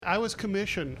I was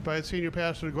commissioned by a senior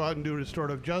pastor to go out and do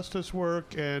restorative justice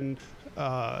work and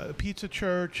pizza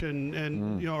church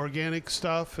and organic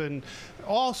stuff and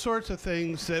all sorts of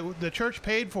things that the church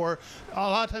paid for. A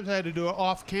lot of times I had to do it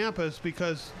off campus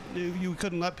because you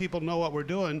couldn't let people know what we're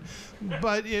doing,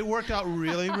 but it worked out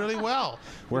really, really well.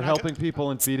 We're helping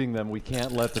people and feeding them. We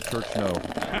can't let the church know.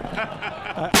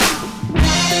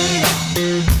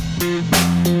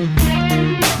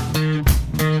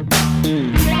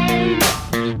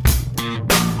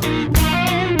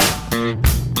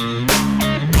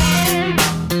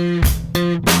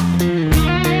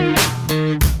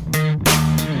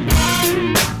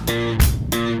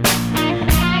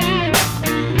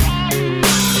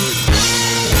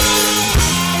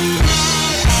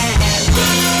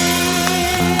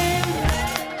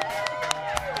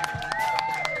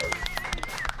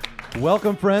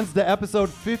 Welcome, friends, to episode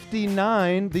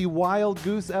 59, the Wild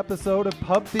Goose episode of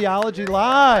Pub Theology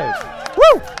Live.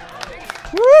 Woo!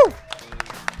 Woo!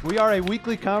 We are a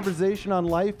weekly conversation on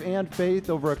life and faith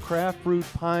over a craft fruit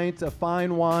pint, a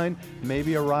fine wine,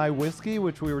 maybe a rye whiskey,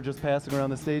 which we were just passing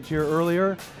around the stage here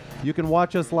earlier. You can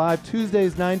watch us live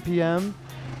Tuesdays, 9 p.m.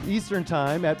 Eastern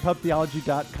Time at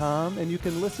pubtheology.com, and you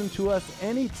can listen to us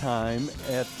anytime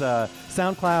at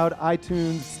SoundCloud,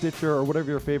 iTunes, Stitcher, or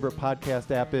whatever your favorite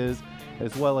podcast app is,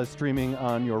 as well as streaming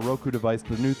on your Roku device,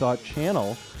 the New Thought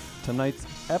channel. Tonight's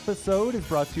episode is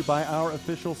brought to you by our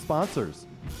official sponsors.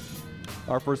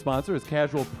 Our first sponsor is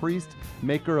Casual Priest,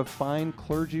 maker of fine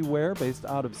clergy wear based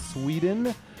out of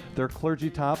Sweden. Their clergy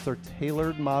tops are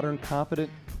tailored, modern, confident,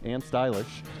 and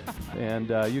stylish. And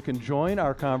you can join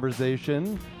our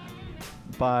conversation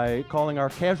by calling our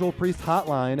Casual Priest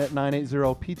hotline at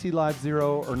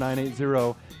 980-PT-LIVE-0 or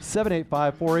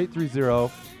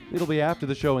 980-785-4830. It'll be after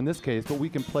the show in this case, but we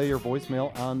can play your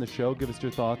voicemail on the show. Give us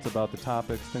your thoughts about the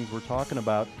topics, things we're talking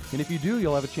about. And if you do,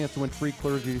 you'll have a chance to win free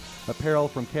clergy apparel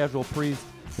from Casual Priest.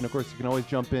 And of course, you can always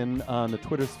jump in on the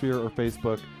Twitter sphere or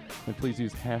Facebook. And please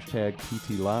use hashtag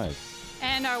PTLive.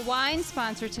 And our wine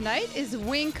sponsor tonight is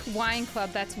Wink Wine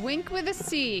Club. That's Wink with a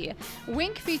C.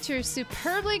 Wink features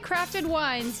superbly crafted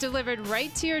wines delivered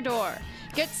right to your door.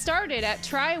 Get started at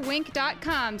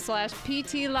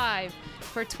trywink.com/PTLive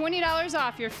for $20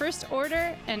 off your first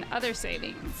order and other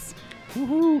savings.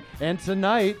 Woohoo! And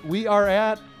tonight we are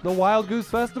at the Wild Goose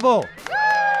Festival.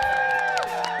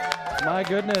 My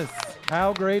goodness,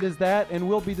 how great is that? And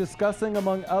we'll be discussing,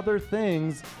 among other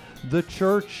things, the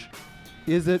church.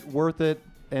 Is it worth it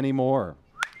anymore?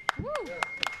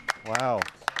 Wow.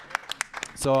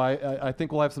 So I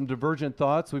think we'll have some divergent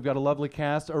thoughts. We've got a lovely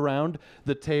cast around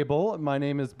the table. My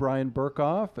name is Brian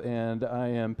Burkhoff, and I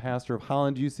am pastor of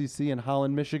Holland UCC in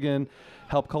Holland, Michigan.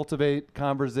 Help cultivate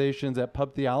conversations at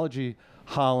Pub Theology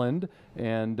Holland,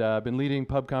 and I've been leading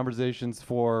pub conversations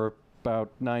for about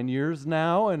 9 years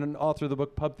now, and an author of the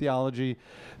book Pub Theology,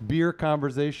 Beer,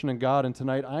 Conversation, and God. And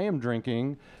tonight I am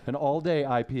drinking an all-day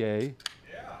IPA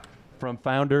from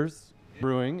Founders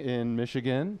Brewing in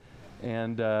Michigan.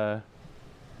 And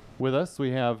with us,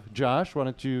 we have Josh. Why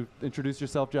don't you introduce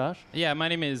yourself, Josh? Yeah, my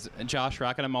name is Josh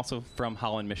Rocket. I'm also from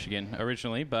Holland, Michigan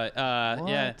originally. But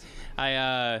yeah,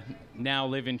 I now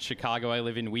live in Chicago. I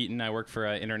live in Wheaton. I work for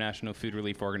an international food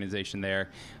relief organization there.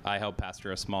 I help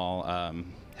pastor a small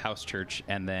house church.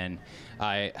 And then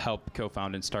I help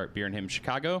co-found and start Beer and Hymns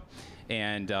Chicago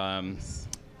and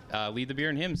lead the Beer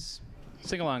and Hymns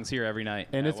sing-alongs here every night.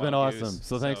 And it's been awesome.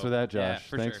 So thanks for that, Josh.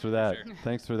 Yeah, thanks for that.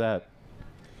 Thanks for that.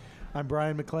 I'm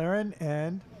Brian McLaren,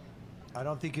 and I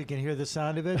don't think you can hear the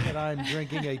sound of it, but I'm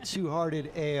drinking a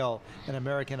Two-Hearted Ale, an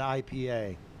American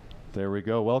IPA. There we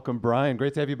go. Welcome, Brian.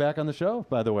 Great to have you back on the show,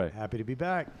 by the way. Happy to be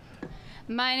back.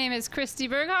 My name is Christy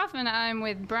Berghoff, and I'm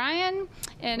with Brian,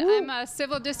 and I'm a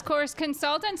civil discourse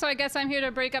consultant, so I guess I'm here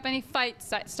to break up any fights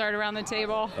that start around the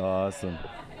table. Awesome.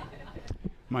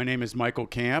 My name is Michael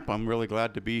Camp. I'm really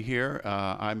glad to be here.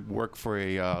 I work for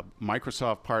a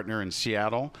Microsoft partner in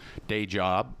Seattle, day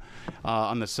job.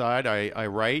 On the side, I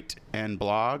write and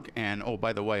blog. And, oh,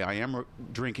 by the way, I am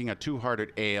drinking a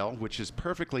Two-Hearted Ale, which is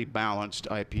perfectly balanced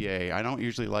IPA. I don't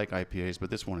usually like IPAs, but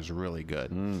this one is really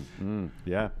good.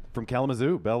 Yeah, from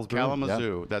Kalamazoo, Bell's Brewing.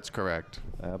 Kalamazoo, yeah. That's correct.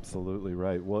 Absolutely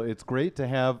right. Well, it's great to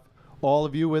have all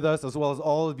of you with us, as well as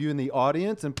all of you in the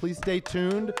audience. And please stay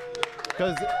tuned,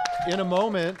 because in a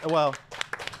moment, well,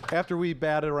 after we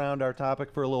batted around our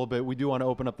topic for a little bit, we do want to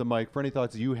open up the mic for any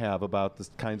thoughts you have about the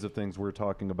kinds of things we're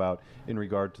talking about in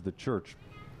regard to the church.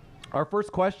 Our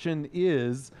first question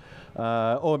is,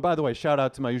 and by the way, shout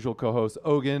out to my usual co-hosts,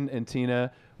 Ogun and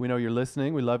Tina. We know you're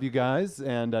listening. We love you guys.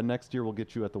 And next year we'll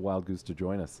get you at the Wild Goose to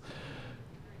join us.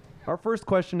 Our first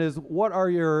question is, what are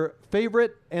your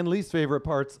favorite and least favorite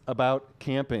parts about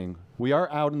camping? We are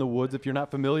out in the woods. If you're not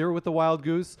familiar with the Wild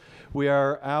Goose, we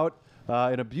are out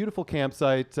in a beautiful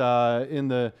campsite in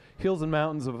the hills and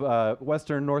mountains of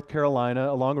western North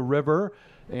Carolina along a river.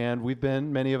 And we've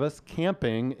been, many of us,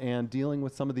 camping and dealing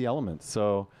with some of the elements.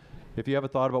 So if you have a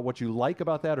thought about what you like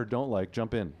about that or don't like,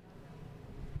 jump in.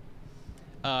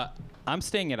 I'm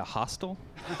staying at a hostel,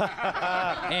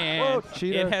 and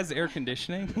cheater. it has air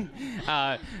conditioning.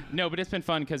 No, but it's been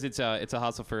fun because it's a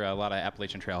hostel for a lot of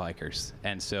Appalachian Trail hikers,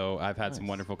 and so I've had some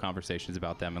wonderful conversations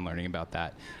about them and learning about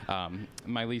that.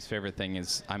 My least favorite thing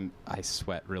is I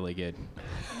sweat really good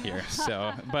here,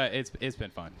 so but it's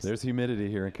been fun. There's humidity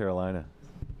here in Carolina.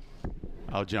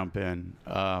 I'll jump in.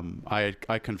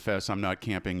 I confess I'm not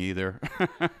camping either.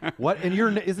 What? And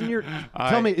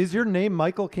tell me, is your name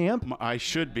Michael Camp? I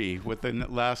should be. With the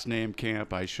last name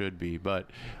Camp, I should be. But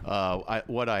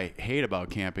what I hate about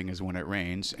camping is when it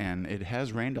rains, and it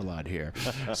has rained a lot here.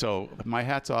 So my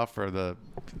hat's off for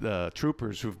the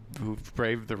troopers who've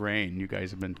braved the rain. You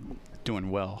guys have been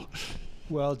doing well.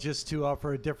 Well, just to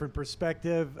offer a different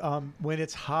perspective, when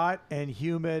it's hot and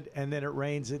humid and then it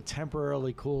rains, it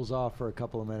temporarily cools off for a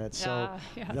couple of minutes. So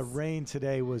yes. the rain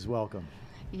today was welcome.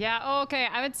 Yeah, okay.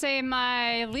 I would say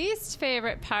my least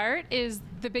favorite part is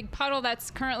the big puddle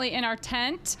that's currently in our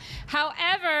tent.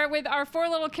 However, with our 4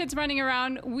 little kids running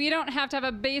around, we don't have to have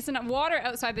a basin of water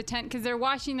outside the tent because they're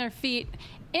washing their feet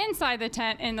inside the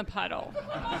tent in the puddle.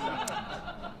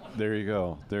 There you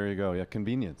go. Yeah,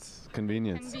 convenience.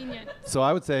 Convenient. So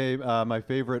I would say my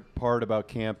favorite part about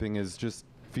camping is just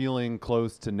feeling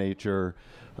close to nature.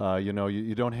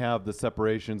 You don't have the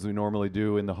separations we normally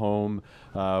do in the home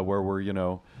where we're,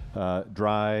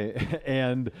 dry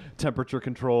and temperature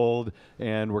controlled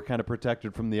and we're kind of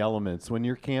protected from the elements. When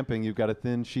you're camping, you've got a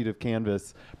thin sheet of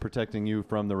canvas protecting you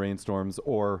from the rainstorms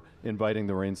or inviting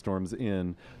the rainstorms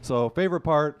in. So favorite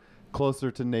part,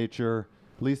 closer to nature.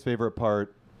 Least favorite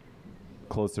part,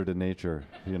 closer to nature.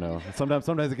 Sometimes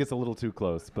it gets a little too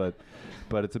close, but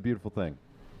it's a beautiful thing.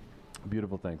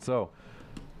 So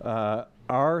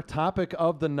our topic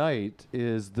of the night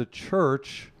is the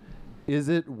church. Is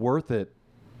it worth it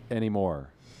anymore?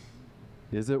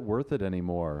 Is it worth it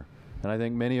anymore? And I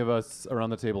think many of us around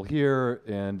the table here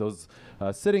and those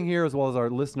sitting here, as well as our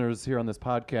listeners here on this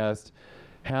podcast,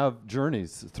 have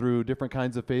journeys through different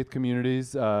kinds of faith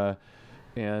communities.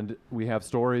 And we have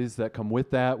stories that come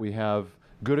with that. We have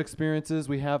good experiences.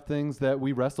 We have things that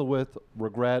we wrestle with,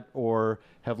 regret, or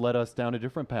have led us down a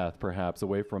different path, perhaps,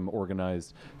 away from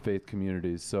organized faith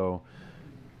communities. So,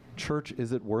 church,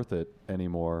 is it worth it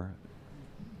anymore?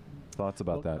 Thoughts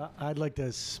about that? I'd like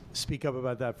to speak up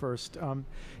about that first,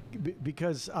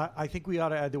 because I think we ought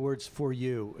to add the words "for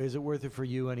you." Is it worth it for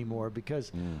you anymore?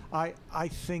 Because I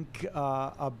think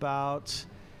about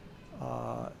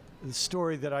the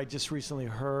story that I just recently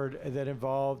heard that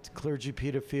involved clergy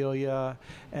pedophilia,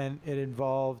 and it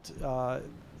involved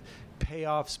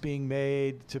payoffs being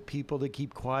made to people to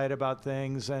keep quiet about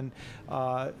things, and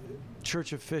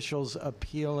church officials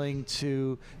appealing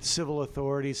to civil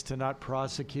authorities to not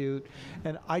prosecute.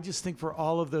 And I just think for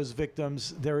all of those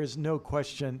victims, there is no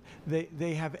question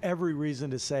they have every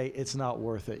reason to say it's not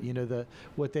worth it.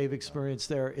 What they've experienced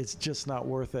there, it's just not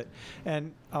worth it.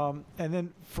 And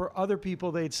then for other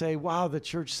people, they'd say, wow, the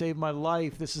church saved my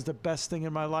life. This is the best thing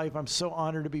in my life. I'm so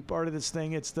honored to be part of this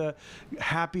thing. It's the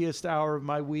happiest hour of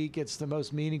my week. It's the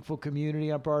most meaningful community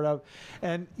I'm part of.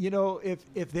 And,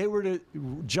 if they were to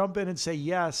jump in and say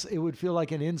yes, it would feel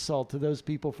like an insult to those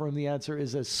people for whom the answer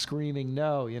is a screaming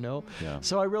no, Yeah.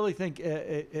 So I really think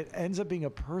it ends up being a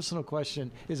personal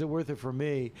question. Is it worth it for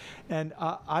me? And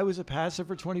I was a pastor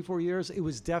for 24 years. It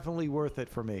was definitely worth it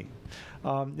for me.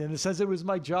 In the sense it was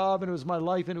my job and it was my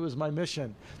life and it was my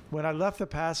mission. When I left the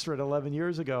pastorate 11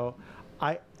 years ago,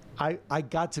 I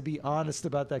got to be honest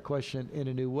about that question in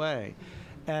a new way.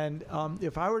 And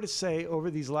if I were to say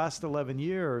over these last 11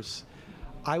 years,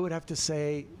 I would have to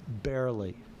say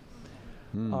barely.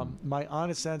 My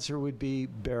honest answer would be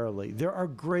barely. There are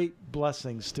great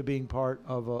blessings to being part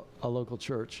of a local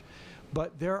church,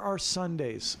 but there are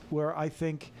Sundays where I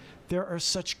think there are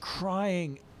such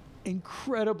crying,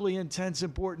 incredibly intense,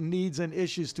 important needs and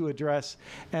issues to address.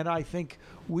 And I think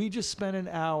we just spent an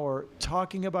hour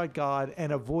talking about God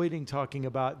and avoiding talking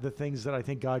about the things that I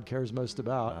think God cares most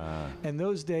about. And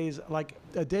those days, like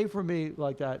a day for me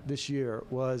like that this year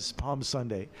was Palm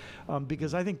Sunday,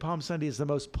 because I think Palm Sunday is the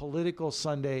most political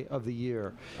Sunday of the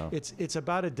year. It's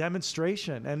about a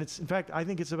demonstration, and in fact, I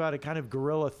think it's about a kind of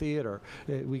guerrilla theater.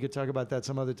 We could talk about that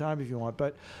some other time if you want,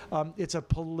 but it's a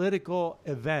political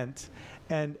event,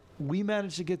 and we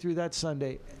managed to get through that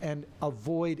Sunday and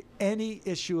avoid any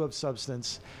issue of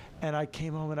substance. And I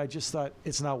came home and I just thought,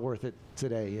 it's not worth it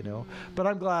today, But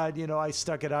I'm glad, I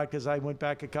stuck it out because I went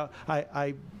back.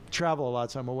 I travel a lot,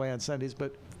 so I'm away on Sundays.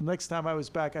 But next time I was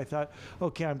back, I thought,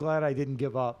 okay, I'm glad I didn't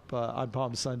give up on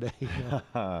Palm Sunday.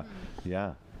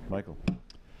 Yeah. Michael.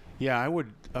 Yeah, I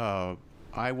would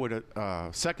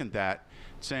second that,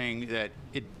 saying that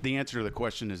the answer to the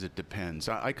question is it depends.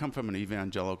 I come from an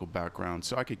evangelical background,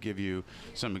 so I could give you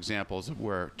some examples of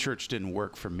where church didn't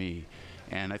work for me.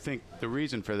 And I think the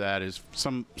reason for that is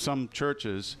some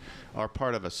churches are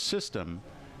part of a system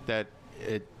that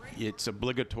it's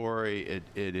obligatory.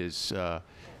 It is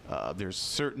there's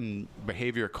certain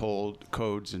behavior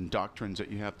codes and doctrines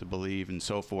that you have to believe and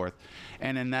so forth.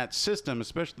 And in that system,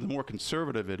 especially the more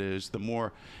conservative it is, the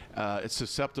more it's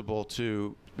susceptible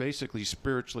to basically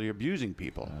spiritually abusing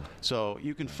people. So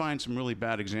you can find some really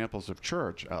bad examples of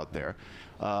church out there.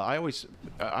 I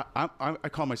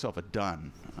call myself a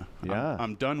done. Yeah.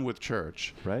 I'm done with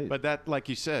church. Right. But that, like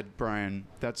you said, Brian,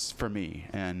 that's for me.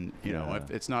 And,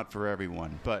 it's not for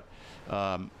everyone. But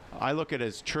I look at it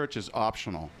as church as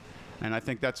optional. And I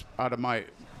think that's out of my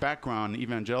background.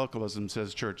 Evangelicalism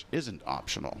says church isn't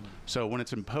optional. So when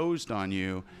it's imposed on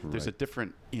you, there's a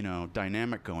different,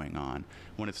 dynamic going on.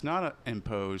 When it's not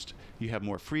imposed, you have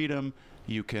more freedom.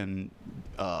 You can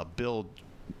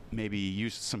maybe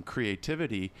use some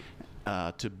creativity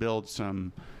to build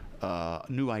some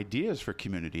new ideas for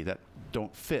community that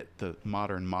don't fit the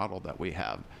modern model that we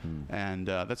have. And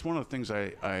that's one of the things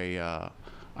I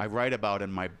write about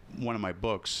in one of my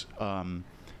books,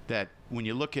 that when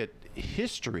you look at the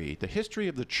history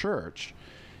of the church,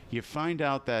 you find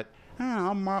out that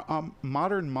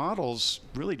modern models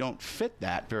really don't fit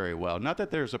that very well. Not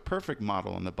that there's a perfect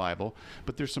model in the Bible,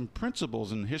 but there's some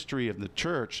principles in the history of the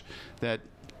church that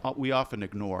we often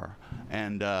ignore.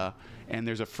 And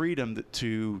there's a freedom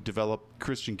to develop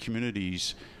Christian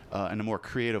communities in a more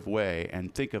creative way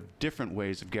and think of different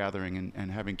ways of gathering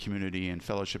and having community and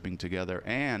fellowshipping together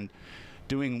and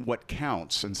doing what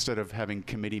counts instead of having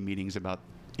committee meetings about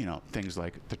things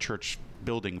like the church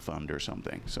building fund or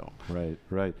something. So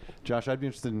right. Josh, I'd be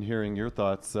interested in hearing your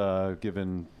thoughts,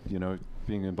 given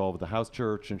being involved with the house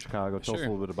church in Chicago. Tell us a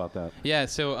little bit about that. Yeah.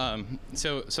 So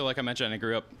like I mentioned, I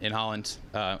grew up in Holland,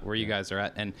 where you guys are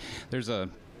at, and there's a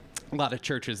lot of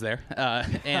churches there.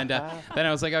 And then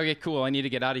I was like, okay, cool, I need to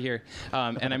get out of here.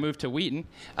 And I moved to Wheaton,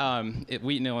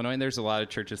 Illinois, and there's a lot of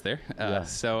churches there.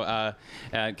 So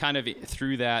kind of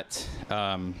through that,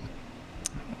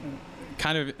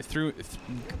 through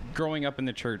growing up in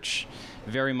the church,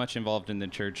 very much involved in the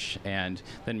church, and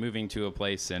then moving to a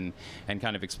place and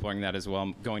kind of exploring that as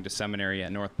well. Going to seminary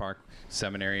at North Park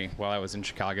Seminary while I was in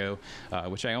Chicago,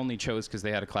 which I only chose because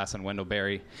they had a class on Wendell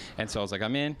Berry, and so I was like,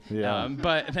 I'm in. Yeah.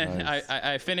 But then Nice.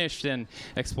 I finished and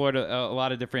explored a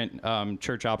lot of different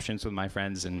church options with my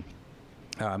friends and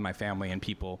my family and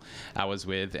people I was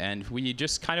with, and we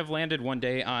just kind of landed one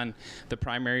day on the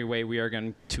primary way we are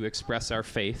going to express our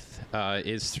faith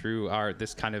is through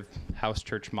this kind of house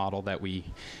church model that we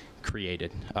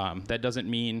created. That doesn't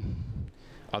mean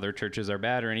other churches are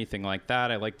bad or anything like that.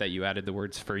 I like that you added the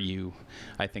words "for you."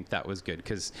 I think that was good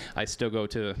because I still go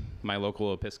to my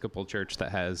local Episcopal church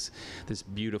that has this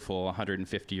beautiful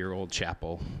 150-year-old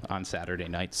chapel on Saturday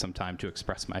nights sometime to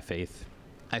express my faith.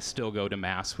 I still go to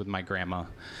Mass with my grandma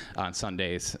on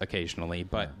Sundays occasionally,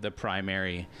 but the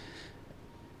primary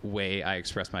way I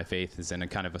express my faith is in a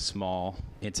kind of a small,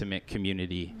 intimate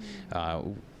community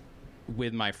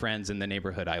with my friends in the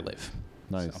neighborhood I live.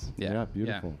 Nice. So, yeah,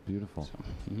 beautiful, beautiful. So,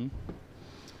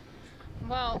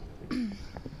 Well,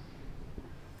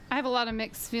 I have a lot of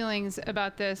mixed feelings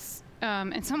about this.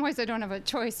 In some ways, I don't have a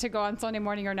choice to go on Sunday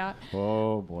morning or not.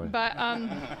 Oh boy. But I'm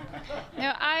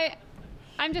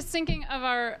just thinking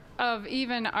of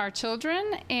even our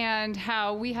children and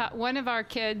how we have one of our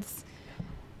kids.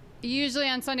 Usually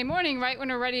on Sunday morning, right when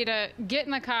we're ready to get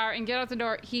in the car and get out the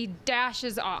door, he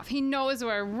dashes off. He knows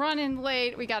we're running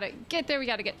late. We got to get there. We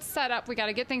got to get set up. We got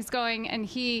to get things going. And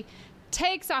he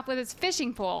takes off with his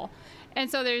fishing pole. And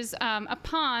so there's a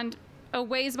pond a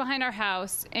ways behind our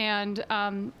house. And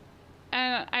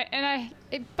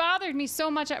it bothered me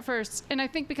so much at first. And I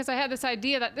think because I had this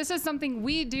idea that this is something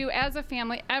we do as a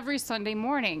family every Sunday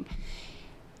morning.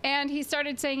 And he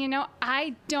started saying, you know,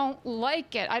 I don't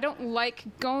like it. I don't like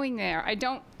going there. I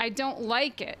don't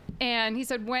like it. And he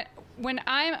said, when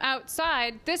I'm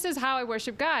outside, this is how I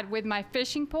worship God, with my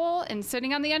fishing pole and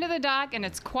sitting on the end of the dock, and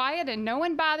it's quiet and no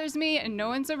one bothers me and no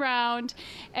one's around.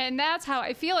 And that's how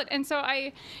I feel it. And so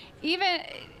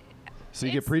So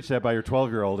you get preached at by your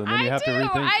 12-year-old, and then you have to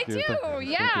rethink. I your thoughts,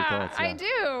 yeah. I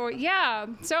do, yeah.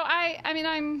 So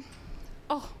I'm,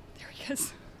 oh, there he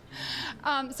is.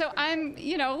 So I'm,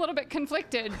 you know, a little bit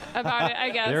conflicted about it,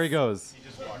 I guess. There he goes.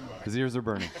 His ears are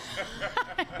burning.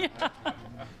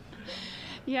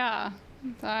 Yeah,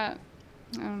 that,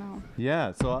 I don't know.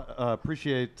 Yeah, so I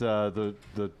appreciate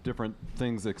the different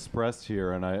things expressed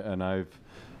here, and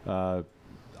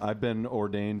I've been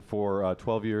ordained for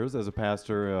 12 years as a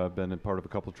pastor. I've been a part of a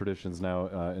couple traditions now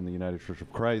in the United Church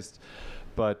of Christ.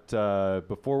 But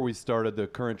before we started the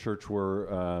current church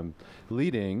we're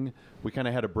leading, we kind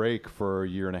of had a break for a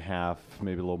year and a half,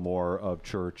 maybe a little more, of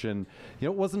church. And, you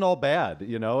know, it wasn't all bad.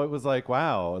 You know, it was like,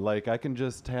 wow, like I can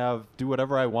just do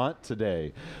whatever I want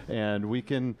today. And we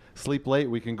can sleep late.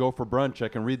 We can go for brunch. I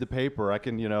can read the paper. I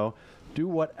can, you know, do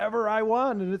whatever I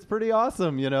want, and it's pretty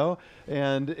awesome, you know?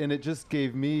 And it just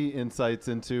gave me insights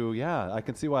into, yeah, I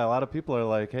can see why a lot of people are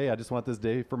like, hey, I just want this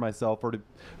day for myself, or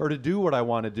to do what I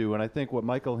want to do. And I think what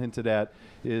Michael hinted at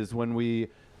is when we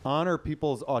honor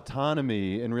people's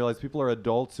autonomy and realize people are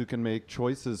adults who can make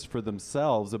choices for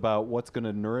themselves about what's going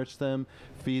to nourish them,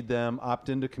 feed them, opt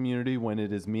into community when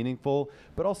it is meaningful,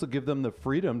 but also give them the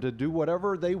freedom to do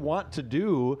whatever they want to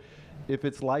do. If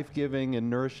it's life-giving and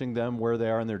nourishing them where they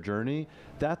are in their journey,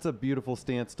 that's a beautiful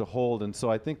stance to hold. And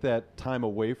so I think that time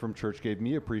away from church gave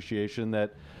me appreciation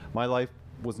that my life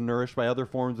was nourished by other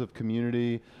forms of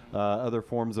community, other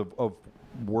forms of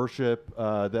worship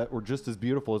that were just as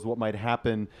beautiful as what might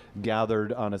happen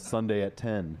gathered on a Sunday at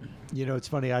 10. You know, it's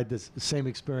funny, I had this same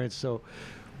experience. So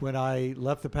when I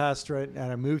left the pastorate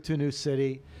and I moved to a new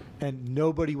city, and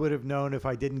nobody would have known if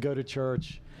I didn't go to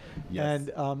church. Yes.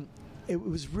 And it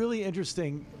was really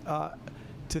interesting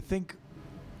to think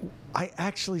I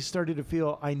actually started to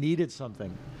feel I needed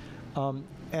something.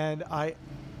 And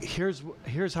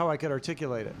here's how I could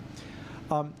articulate it.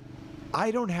 I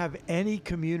don't have any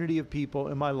community of people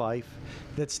in my life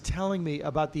that's telling me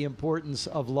about the importance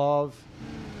of love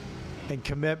and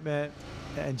commitment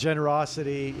and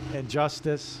generosity and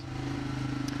justice.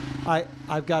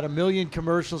 I've got a million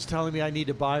commercials telling me I need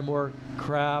to buy more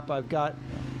crap. I've got,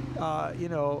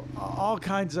 all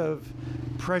kinds of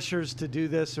pressures to do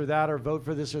this or that or vote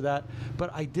for this or that.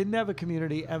 But I didn't have a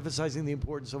community emphasizing the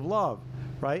importance of love,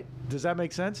 right? Does that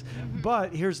make sense? Mm-hmm.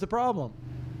 But here's the problem.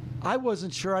 I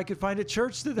wasn't sure I could find a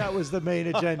church that was the main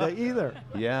agenda either.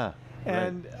 Yeah.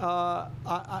 And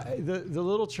the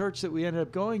little church that we ended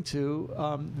up going to,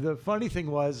 the funny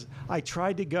thing was I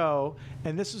tried to go,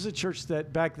 and this was a church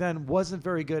that back then wasn't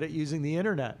very good at using the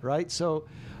internet, right? So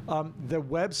the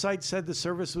website said the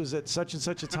service was at such and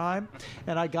such a time,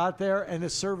 and I got there, and the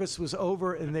service was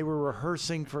over, and they were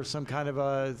rehearsing for some kind of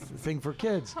a thing for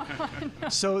kids. Oh, no.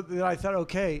 So then I thought,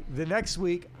 okay, the next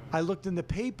week, I looked in the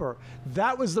paper.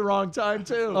 That was the wrong time,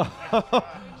 too.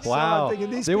 Wow. So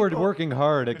thinking, they were working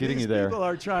hard at getting you there. These people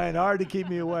are trying hard to keep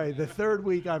me away. The third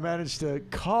week, I managed to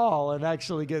call and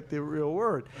actually get the real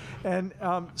word. And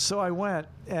so I went,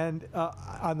 and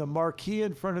on the marquee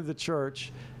in front of the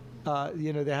church,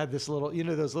 they had this little,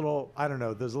 those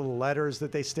little letters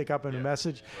that they stick up in a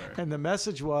message. Right. And the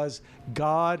message was,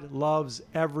 God loves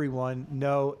everyone,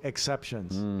 no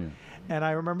exceptions. Mm. And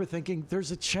I remember thinking, there's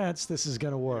a chance this is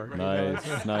going to work.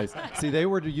 Nice, nice. See, they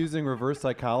were using reverse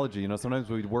psychology. Sometimes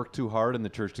we'd work too hard in the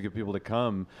church to get people to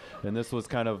come, and this was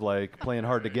kind of like playing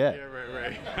hard to get. Yeah,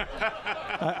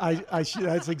 right. I should,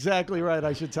 that's exactly right.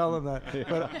 I should tell them that.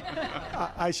 But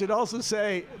I should also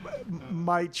say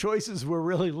my choices were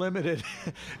really limited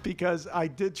because I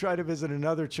did try to visit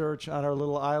another church on our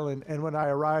little island, and when I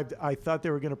arrived, I thought they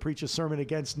were going to preach a sermon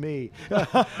against me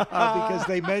because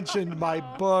they mentioned my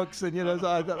books. And,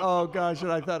 so I thought, oh, gosh.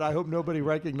 And I thought, I hope nobody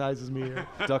recognizes me here.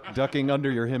 Ducking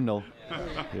under your hymnal.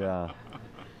 Yeah.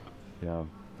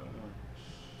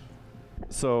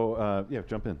 So,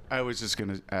 jump in. I was just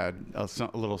going to add a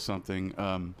little something.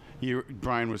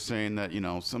 Brian was saying that,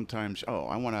 sometimes,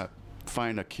 I want to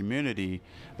find a community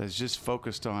that's just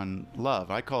focused on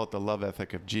love. I call it the love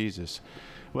ethic of Jesus.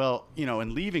 Well,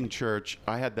 in leaving church,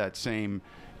 I had that same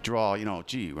draw,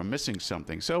 we're missing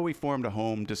something. So we formed a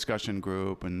home discussion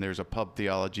group, and there's a pub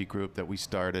theology group that we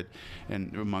started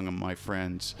and among my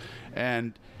friends.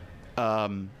 And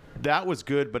that was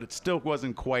good, but it still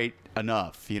wasn't quite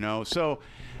enough, So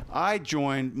I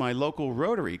joined my local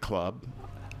Rotary Club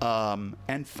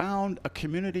and found a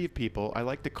community of people. I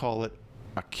like to call it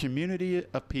a community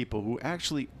of people who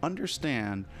actually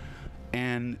understand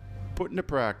and put into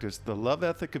practice the love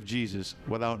ethic of Jesus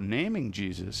without naming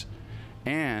Jesus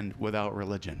and without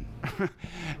religion.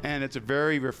 And it's a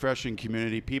very refreshing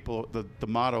community. People, the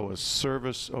motto is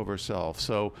service over self.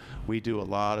 So we do a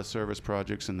lot of service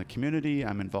projects in the community.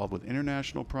 I'm involved with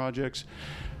international projects,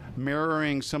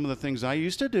 mirroring some of the things I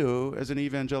used to do as an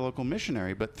evangelical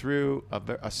missionary, but through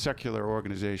a secular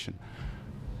organization.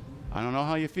 I don't know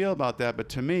how you feel about that, but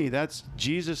to me, that's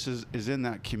Jesus is in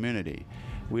that community.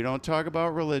 We don't talk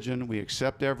about religion. We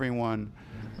accept everyone.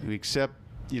 We accept,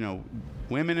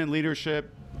 women in leadership,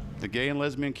 the gay and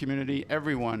lesbian community,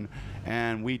 everyone,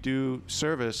 and we do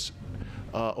service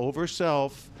over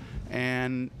self.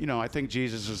 And I think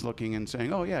Jesus is looking and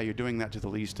saying, "Oh yeah, you're doing that to the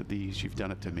least of these. You've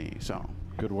done it to me." So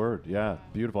good word. Yeah,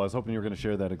 beautiful. I was hoping you were going to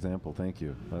share that example. Thank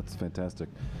you. That's fantastic.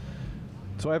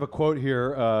 So I have a quote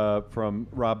here from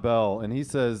Rob Bell, and he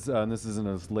says, and this is in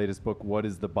his latest book, What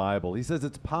is the Bible? He says,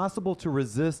 it's possible to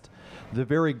resist the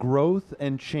very growth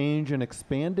and change and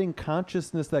expanding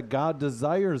consciousness that God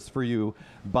desires for you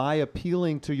by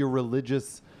appealing to your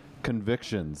religious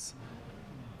convictions.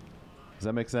 Does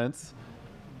that make sense?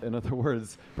 In other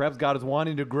words, perhaps God is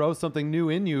wanting to grow something new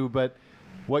in you, but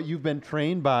what you've been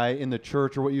trained by in the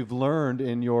church or what you've learned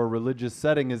in your religious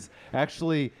setting is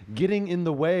actually getting in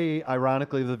the way,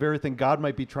 ironically, of the very thing God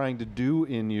might be trying to do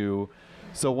in you.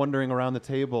 So wondering around the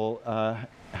table, how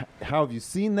have you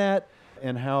seen that?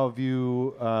 And how have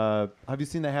you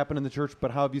seen that happen in the church? But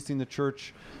how have you seen the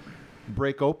church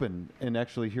break open and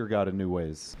actually hear God in new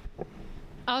ways?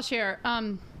 I'll share.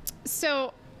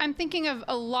 So I'm thinking of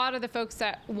a lot of the folks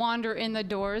that wander in the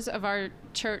doors of our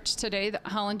church today, the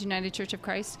Holland United Church of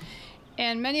Christ.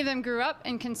 And many of them grew up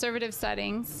in conservative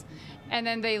settings, and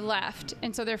then they left.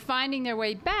 And so they're finding their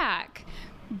way back.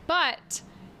 But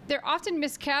they're often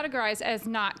miscategorized as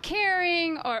not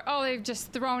caring or, they've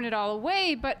just thrown it all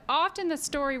away. But often the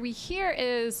story we hear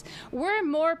is we're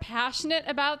more passionate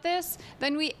about this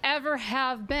than we ever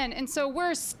have been. And so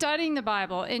we're studying the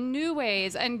Bible in new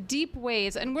ways and deep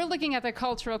ways. And we're looking at the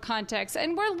cultural context.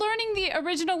 And we're learning the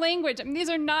original language. I mean,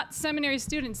 these are not seminary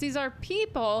students. These are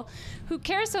people who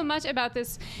care so much about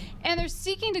this. And they're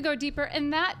seeking to go deeper.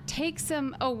 And that takes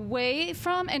them away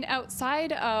from and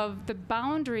outside of the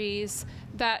boundaries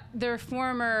that their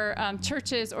former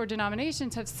churches or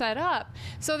denominations have set up.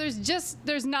 So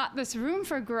there's not this room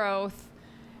for growth,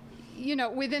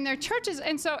 within their churches.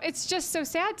 And so it's just so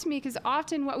sad to me because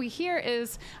often what we hear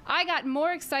is, I got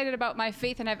more excited about my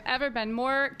faith than I've ever been,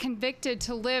 more convicted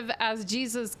to live as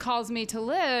Jesus calls me to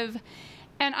live.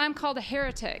 And I'm called a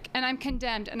heretic, and I'm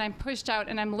condemned, and I'm pushed out,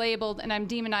 and I'm labeled, and I'm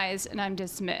demonized, and I'm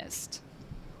dismissed.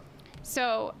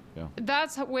 So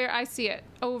that's where I see it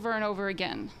over and over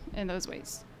again in those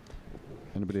ways.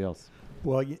 Anybody else?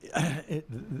 Well,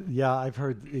 I've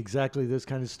heard exactly those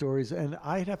kind of stories. And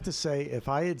I'd have to say, if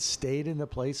I had stayed in the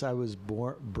place I was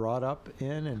brought up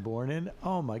in and born in,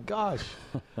 oh my gosh,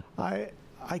 I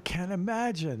can't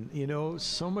imagine,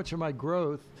 so much of my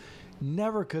growth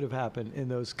never could have happened in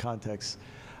those contexts.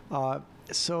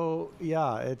 It's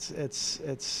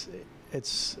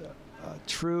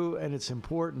true, and it's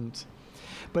important.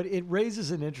 But it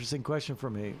raises an interesting question for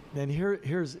me. And here it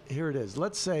is.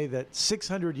 Let's say that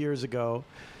 600 years ago,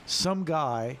 some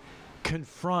guy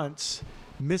confronts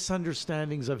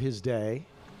misunderstandings of his day,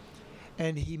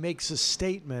 and he makes a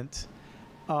statement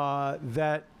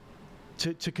that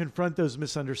to confront those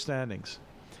misunderstandings.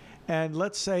 And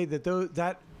let's say that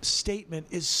that statement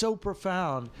is so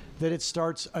profound that it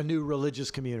starts a new religious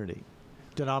community,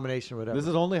 denomination, whatever. This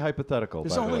is only hypothetical.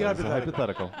 It's only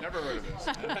hypothetical. never heard of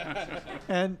this.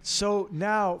 And so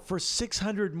now, for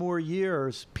 600 more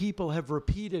years, people have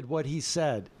repeated what he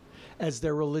said as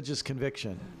their religious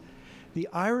conviction. The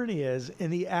irony is,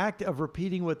 in the act of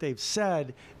repeating what they've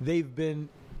said, they've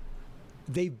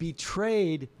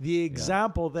betrayed the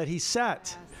example that he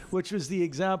set, which was the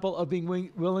example of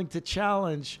being willing to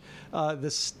challenge the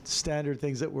standard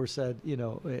things that were said,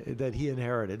 that he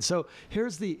inherited. So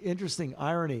here's the interesting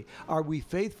irony. Are we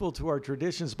faithful to our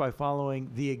traditions by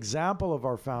following the example of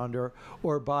our founder,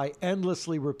 or by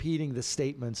endlessly repeating the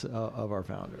statements of our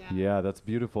founder? Yeah, that's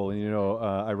beautiful. And,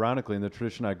 ironically, in the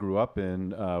tradition I grew up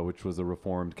in, which was a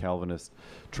Reformed Calvinist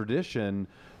tradition,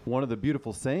 one of the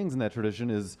beautiful sayings in that tradition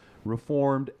is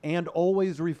reformed and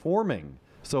always reforming.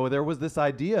 So there was this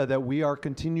idea that we are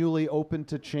continually open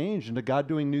to change and to God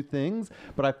doing new things.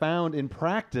 But I found in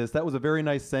practice, that was a very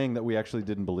nice saying that we actually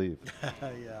didn't believe.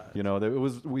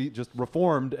 That we just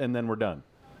reformed and then we're done.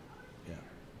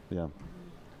 Yeah.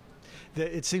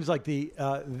 it seems like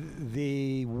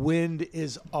the wind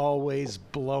is always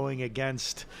blowing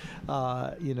against,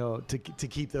 to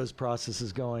keep those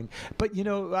processes going. But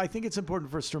I think it's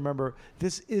important for us to remember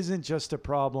this isn't just a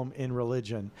problem in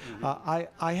religion. I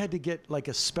had to get like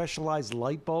a specialized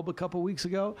light bulb a couple weeks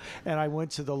ago, and I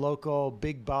went to the local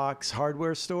big box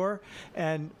hardware store,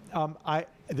 and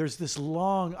there's this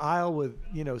long aisle with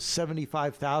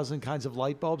 75,000 kinds of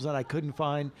light bulbs, and I couldn't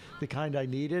find the kind I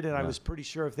needed, and I was pretty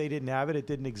sure if they didn't have it, it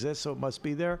didn't exist, so it must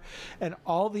be there. And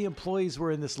all the employees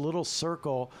were in this little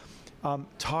circle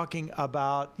talking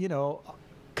about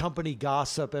company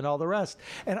gossip and all the rest.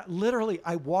 And literally,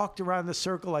 I walked around the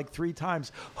circle like 3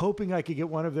 times, hoping I could get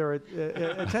one of their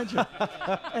attention.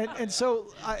 and so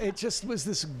it just was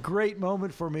this great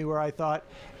moment for me where I thought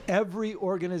every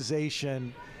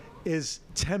organization is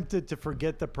tempted to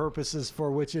forget the purposes for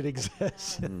which it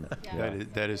exists.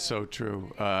 That is so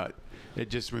true. It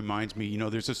just reminds me,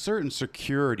 there's a certain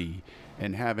security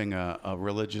in having a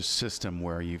religious system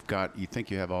where you think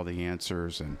you have all the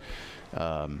answers, and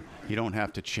you don't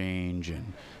have to change,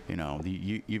 and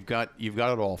you've got it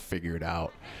all figured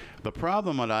out. The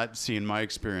problem that I see in my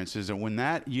experience is that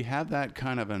when you have that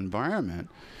kind of environment,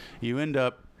 you end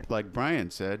up, like Brian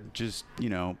said, just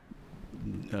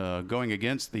going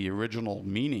against the original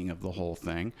meaning of the whole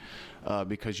thing,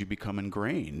 because you become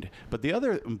ingrained. But the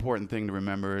other important thing to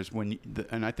remember is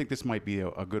and I think this might be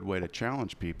a good way to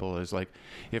challenge people, is like,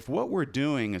 if what we're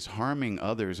doing is harming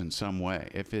others in some way,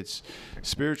 if it's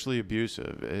spiritually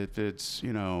abusive, if it's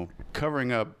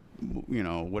covering up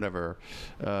whatever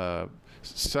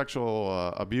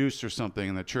sexual abuse or something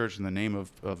in the church in the name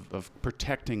of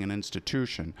protecting an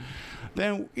institution,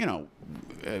 then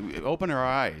open our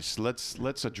eyes.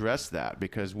 Let's address that,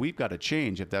 because we've got to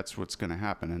change if that's what's going to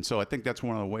happen. And so I think that's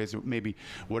one of the ways that maybe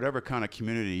whatever kind of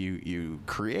community you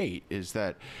create is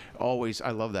that always, I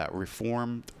love that,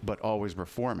 reform, but always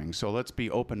reforming. So let's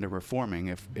be open to reforming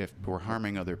if we're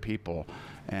harming other people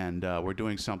and we're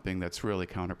doing something that's really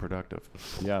counterproductive.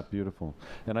 Yeah, beautiful.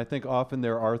 And I think often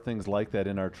there are things like that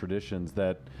in our traditions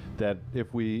that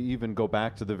if we even go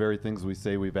back to the very things we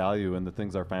say we value and the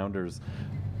things our founders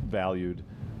valued,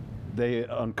 they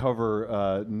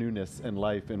uncover newness and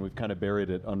life, and we've kind of buried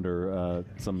it under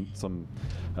some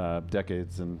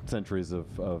decades and centuries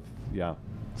of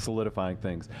solidifying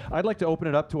things. I'd like to open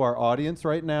it up to our audience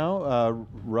right now.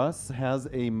 Russ has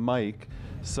a mic,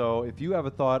 so if you have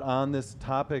a thought on this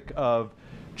topic of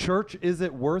church, is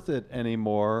it worth it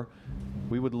anymore?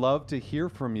 We would love to hear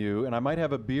from you, and I might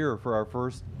have a beer for our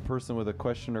first person with a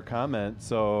question or comment.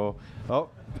 So,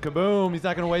 kaboom! He's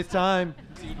not going to waste time.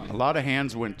 A lot of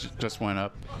hands just went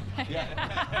up.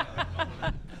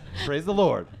 Praise the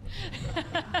Lord.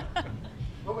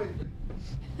 Oh, wait.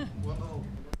 One little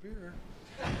beer.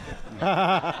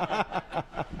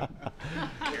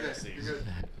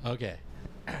 Okay.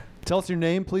 Tell us your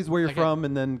name, please, where you're from,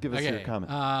 and then give us your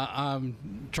comment.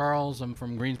 I'm Charles. I'm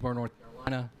from Greensboro, North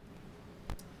Carolina.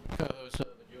 Co-host of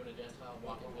the Jew and a Gentile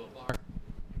Walking to a Bar.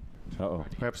 Uh-oh.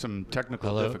 We have some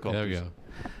technical difficulties. There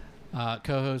we go.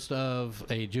 Co-host of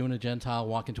A Jew and a Gentile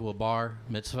Walk Into a Bar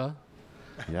Mitzvah.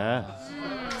 Yeah.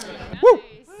 Woo!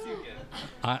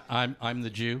 I'm the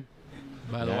Jew,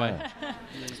 by the way.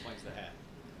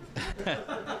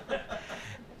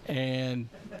 And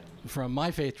from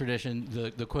my faith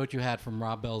tradition, the quote you had from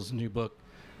Rob Bell's new book,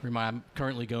 I'm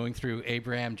currently going through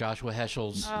Abraham Joshua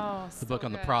Heschel's the book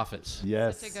on the prophets.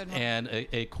 Yes. Such a good one. And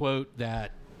a quote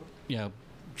that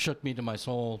shook me to my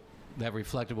soul, that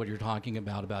reflected what you're talking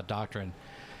about doctrine.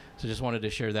 So just wanted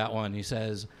to share that one. He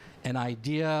says, an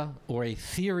idea or a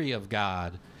theory of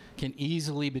God can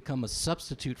easily become a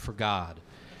substitute for God,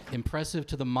 impressive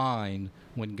to the mind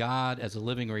when God as a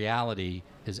living reality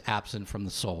is absent from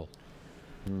the soul.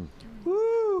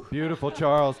 Woo! Beautiful,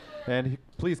 Charles. And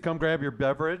please come grab your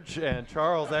beverage. And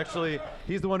Charles, actually,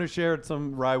 he's the one who shared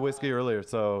some rye whiskey earlier,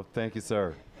 so thank you,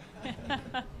 sir.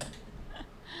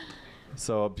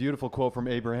 So a beautiful quote from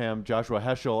Abraham Joshua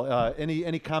Heschel.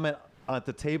 Any comment at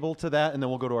the table to that, and then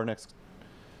we'll go to our next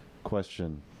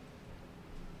question.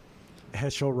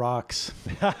 Heschel rocks.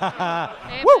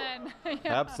 Amen. Yeah.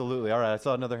 Absolutely. All right, I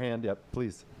saw another hand. Yep,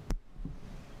 please.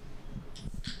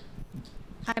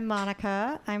 I'm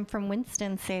Monica. I'm from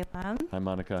Winston-Salem. Hi,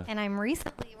 Monica. And I'm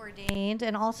recently ordained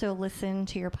and also listen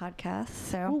to your podcast.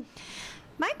 So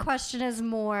my question is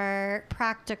more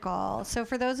practical. So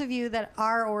for those of you that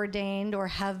are ordained or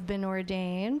have been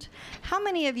ordained, how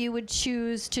many of you would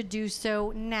choose to do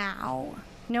so now?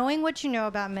 Knowing what you know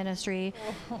about ministry,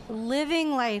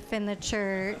 living life in the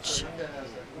church,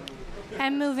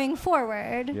 and moving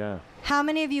forward. Yeah. how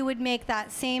many of you would make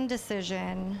that same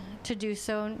decision to do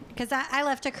so? Because I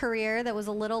left a career that was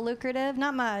a little lucrative,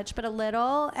 not much, but a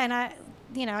little. And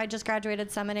I just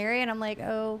graduated seminary, and I'm like,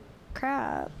 oh,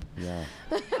 crap. Yeah.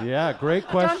 Yeah, great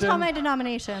question. Don't tell my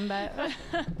denomination, but.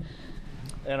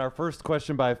 And our first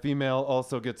question by a female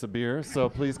also gets a beer, so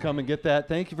please come and get that.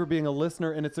 Thank you for being a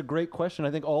listener, and it's a great question.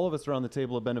 I think all of us around the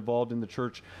table have been involved in the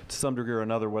church to some degree or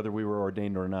another, whether we were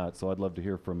ordained or not. So I'd love to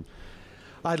hear from.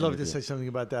 I'd love to say something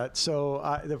about that.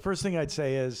 So the first thing I'd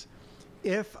say is,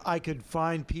 if I could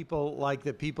find people like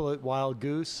the people at Wild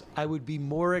Goose, I would be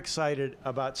more excited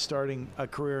about starting a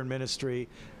career in ministry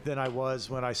than I was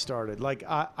when I started. Like,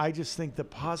 I just think the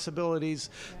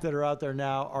possibilities that are out there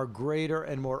now are greater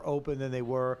and more open than they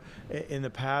were in the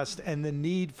past. And the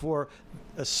need for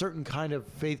a certain kind of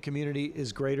faith community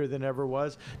is greater than ever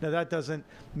was. Now, that doesn't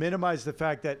minimize the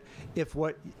fact that if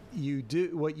what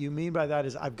you mean by that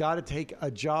is I've got to take a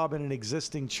job in an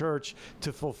existing church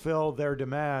to fulfill their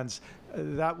demands,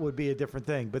 that would be a different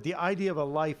thing. But the idea of a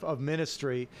life of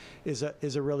ministry is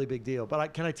a really big deal.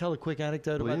 But can I tell a quick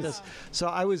anecdote about this? So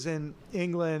I was in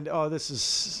England, this is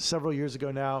several years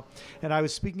ago now, and I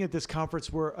was speaking at this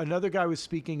conference where another guy was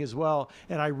speaking as well,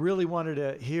 and I really wanted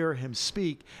to hear him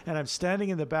speak. And I'm standing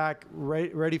in the back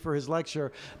ready for his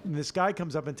lecture, and this guy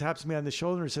comes up and taps me on the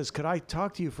shoulder and says, "Could I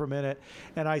talk to you for a minute?"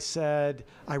 And I said,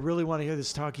 "I really want to hear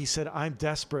this talk." He said, "I'm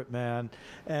desperate, man."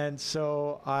 And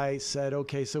so I said,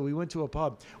 okay. So we went to a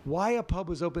pub. Why a pub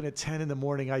was open at 10 in the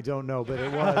morning, I don't know, but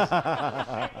it was.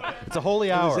 It's a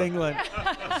holy hour. It was England.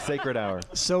 Sacred hour.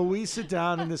 So we sit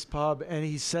down in this pub, and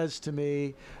he says to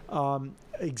me,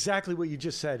 exactly what you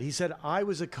just said. He said, I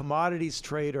was a commodities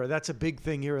trader. That's a big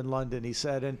thing here in London, he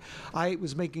said. And I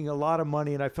was making a lot of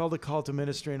money, and I felt a call to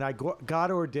ministry, and I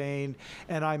got ordained,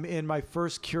 and I'm in my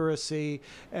first curacy.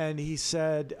 And he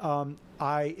said,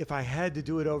 if I had to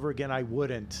do it over again, I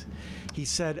wouldn't. He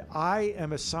said, I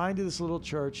am assigned to this little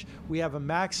church. We have a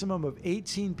maximum of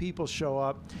 18 people show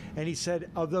up. And he said,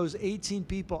 of those 18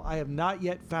 people, I have not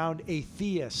yet found a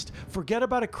theist. Forget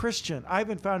about a Christian. I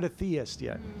haven't found a theist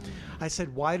yet. I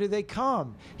said, why do they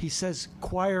come? He says,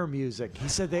 choir music. He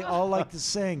said, they all like to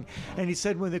sing. And he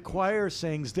said, when the choir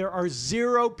sings, there are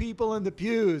 0 people in the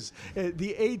pews.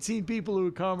 The 18 people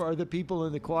who come are the people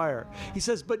in the choir. He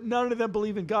says, but none of them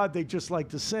believe in God. They just like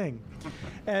to sing.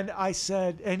 And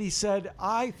he said,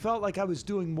 I felt like I was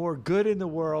doing more good in the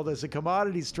world as a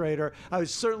commodities trader. I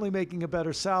was certainly making a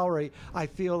better salary. I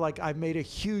feel like I've made a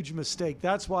huge mistake.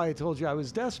 That's why I told you I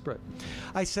was desperate.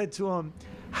 I said to him,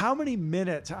 how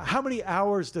many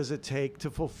hours does it take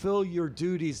to fulfill your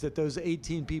duties that those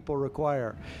 18 people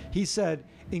require? He said,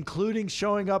 including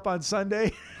showing up on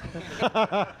Sunday?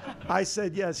 I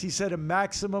said, yes. He said a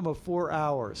maximum of 4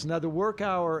 hours. Now, the work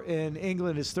hour in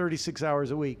England is 36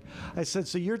 hours a week. I said,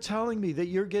 so you're telling me that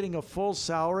you're getting a full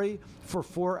salary for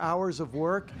 4 hours of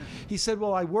work? He said,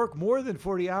 well, I work more than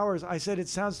 40 hours. I said, it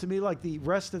sounds to me like the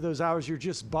rest of those hours you're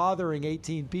just bothering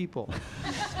 18 people.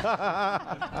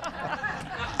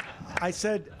 I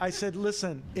said,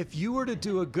 listen, if you were to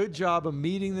do a good job of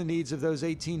meeting the needs of those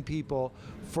 18 people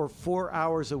for 4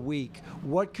 hours a week,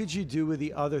 what could you do with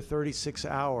the other 36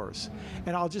 hours?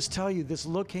 And I'll just tell you, this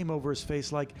look came over his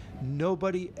face like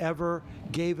nobody ever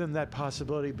gave him that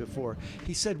possibility before.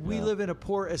 He said, we live in a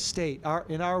poor estate.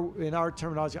 In our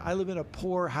terminology, I live in a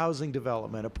poor housing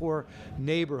development, a poor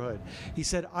neighborhood. He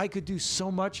said, I could do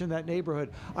so much in that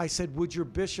neighborhood. I said, would your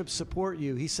bishop support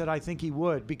you? He said, I think he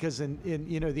would, because in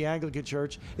the Anglican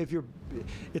Church,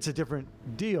 it's a different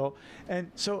deal. And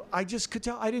so I just could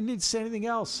tell, I didn't need to say anything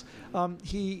else.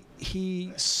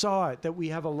 He saw it, that we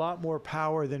have a lot more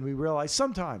power than we realize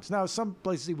sometimes. Now, some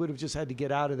places he would have just had to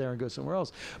get out of there and go somewhere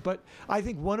else. But I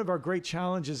think one of our great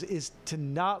challenges is to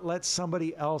not let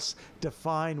somebody else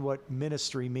define what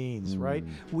ministry means, right?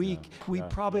 We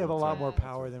probably have a lot more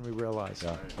power than we realize.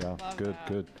 Yeah.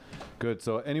 Good.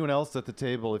 So anyone else at the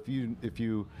table, if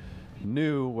you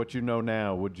knew what you know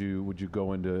now, would you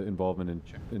go into involvement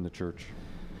in the church?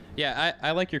 Yeah,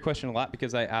 I like your question a lot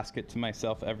because I ask it to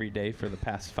myself every day for the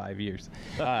past 5 years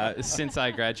since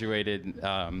I graduated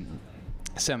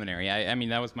seminary. I mean,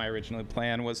 that was my original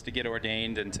plan, was to get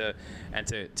ordained and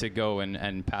to go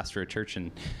and pastor a church,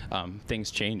 and things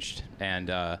changed. And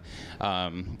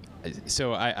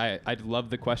so I love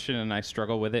the question, and I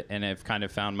struggle with it, and I've kind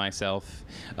of found myself,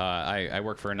 I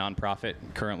work for a nonprofit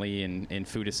currently in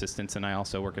food assistance, and I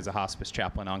also work as a hospice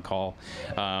chaplain on call.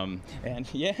 And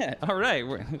yeah, all right.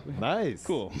 Nice.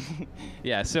 Cool.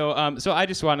 Yeah, so I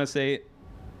just want to say,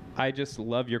 I just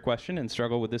love your question and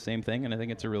struggle with the same thing, and I think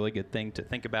it's a really good thing to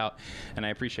think about, and I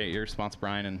appreciate your response,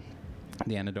 Brian, and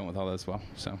the antidote with all that as well.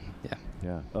 So, yeah.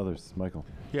 Yeah, others. Michael.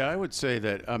 Yeah, I would say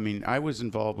that, I mean, I was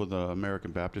involved with the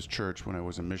American Baptist Church when I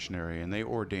was a missionary, and they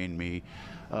ordained me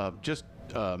just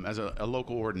as a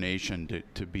local ordination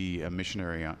to be a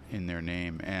missionary in their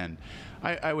name. And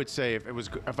I would say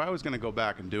if I was going to go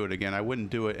back and do it again, I wouldn't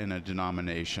do it in a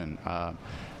denomination.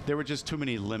 There were just too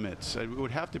many limits. It would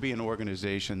have to be an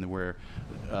organization where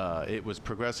it was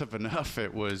progressive enough,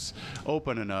 it was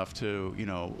open enough to,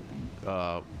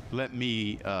 let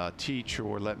me teach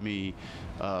or let me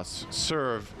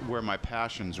serve where my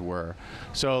passions were.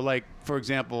 So, like, for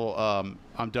example,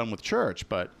 I'm done with church,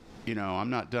 but I'm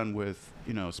not done with,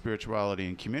 spirituality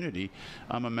and community.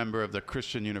 I'm a member of the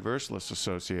Christian Universalist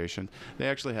Association. They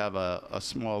actually have a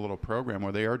small little program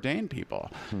where they ordain people.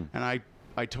 And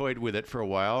I toyed with it for a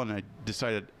while, and I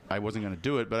decided I wasn't going to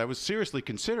do it, but I was seriously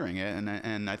considering it,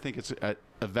 and I think it's a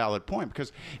valid point,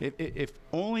 because if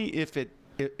only if it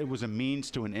was a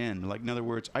means to an end. Like, in other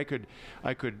words, I could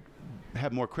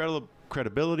have more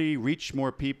credibility, reach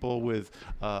more people with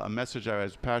a message I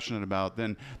was passionate about,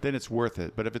 then it's worth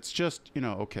it. But if it's just,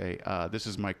 this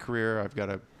is my career, I've got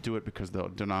to do it because the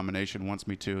denomination wants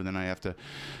me to, and then I have to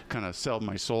kind of sell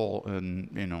my soul and,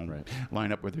 Right.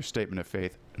 line up with their statement of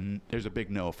faith, there's a big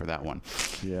no for that one.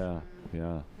 Yeah.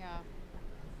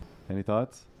 Any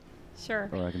thoughts? Sure.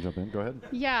 Or I can jump in. Go ahead.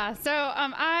 Yeah. So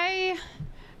I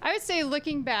would say,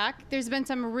 looking back, there's been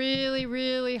some really,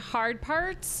 really hard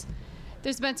parts.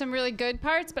 There's been some really good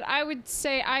parts, but I would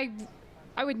say I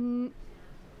would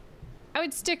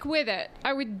stick with it.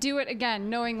 I would do it again,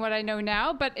 knowing what I know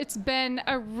now. But it's been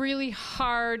a really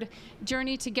hard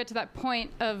journey to get to that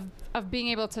point of being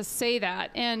able to say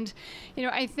that. And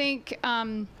I think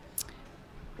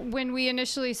when we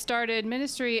initially started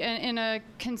ministry in a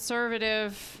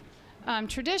conservative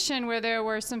tradition where there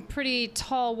were some pretty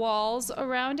tall walls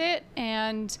around it,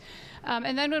 and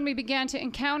then when we began to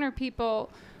encounter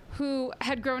people who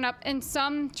had grown up in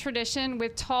some tradition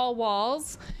with tall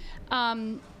walls,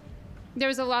 there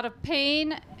was a lot of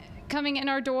pain coming in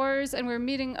our doors, and we were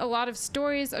meeting a lot of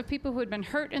stories of people who had been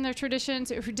hurt in their traditions,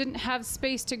 who didn't have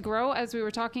space to grow, as we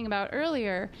were talking about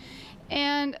earlier.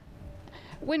 And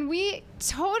when we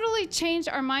totally changed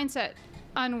our mindset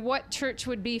on what church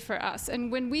would be for us,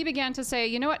 and when we began to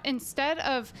say, instead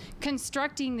of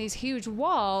constructing these huge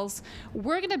walls,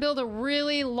 we're going to build a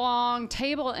really long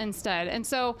table instead. And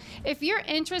so if you're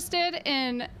interested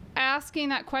in asking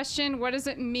that question, what does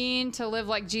it mean to live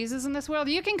like Jesus in this world,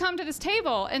 you can come to this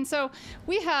table. And so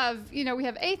we have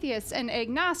atheists and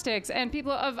agnostics and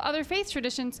people of other faith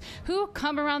traditions who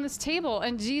come around this table,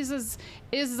 and Jesus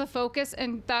is the focus,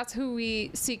 and that's who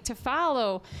we seek to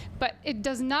follow. But it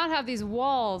does not have these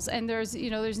walls, and there's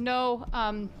no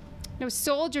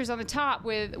soldiers on the top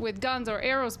with guns or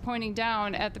arrows pointing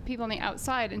down at the people on the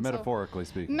outside. And Metaphorically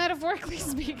speaking. Metaphorically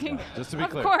speaking. Just to be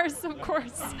clear. Of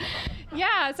course.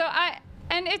 Yeah,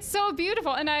 and it's so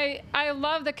beautiful, and I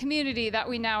love the community that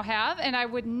we now have, and I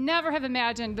would never have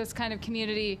imagined this kind of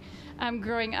community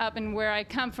growing up and where I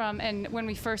come from and when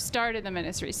we first started the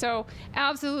ministry. So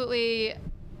absolutely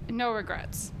no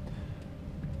regrets.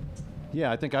 Yeah,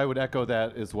 I think I would echo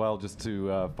that as well, just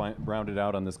to round it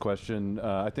out on this question.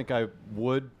 I think I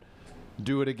would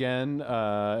do it again,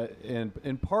 and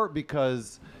in part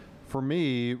because, for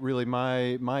me, really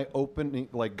my opening,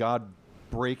 like God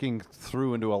breaking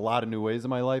through into a lot of new ways in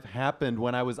my life, happened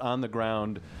when I was on the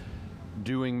ground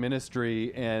doing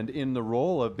ministry and in the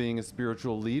role of being a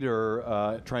spiritual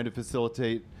leader, trying to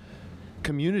facilitate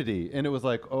community. And it was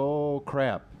like, oh,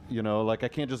 crap. I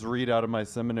can't just read out of my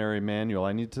seminary manual.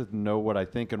 I need to know what I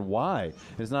think and why.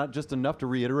 It's not just enough to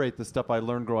reiterate the stuff I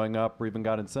learned growing up or even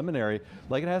got in seminary.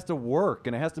 Like, it has to work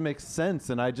and it has to make sense.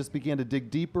 And I just began to dig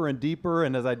deeper and deeper.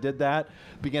 And as I did that,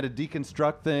 began to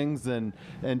deconstruct things and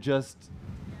just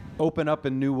open up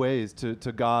in new ways to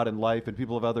God and life and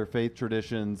people of other faith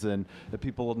traditions and the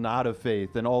people not of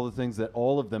faith and all the things that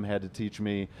all of them had to teach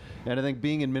me. And I think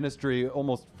being in ministry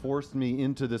almost forced me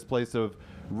into this place of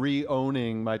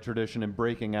re-owning my tradition and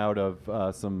breaking out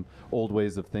of some old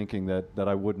ways of thinking that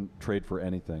I wouldn't trade for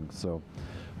anything. So,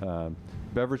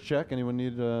 beverage check. Anyone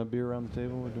need a beer around the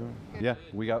table? We're doing? Yeah,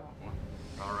 we got.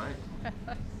 All right.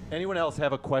 Anyone else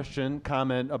have a question,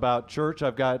 comment about church?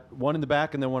 I've got one in the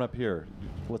back and then one up here.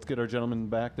 Let's get our gentleman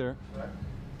back there.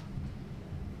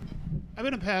 I've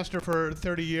been a pastor for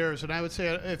 30 years, and I would say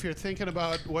if you're thinking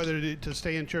about whether to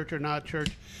stay in church or not church,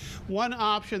 one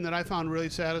option that I found really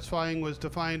satisfying was to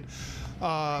find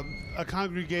a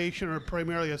congregation or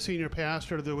primarily a senior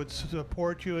pastor that would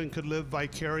support you and could live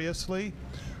vicariously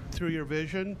through your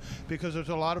vision, because there's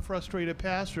a lot of frustrated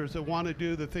pastors that want to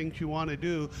do the things you want to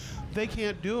do. They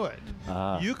can't do it.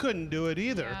 You couldn't do it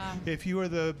either if you were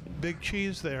the big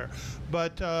cheese there.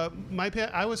 But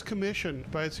I was commissioned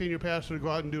by a senior pastor to go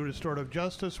out and do restorative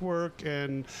justice work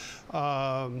and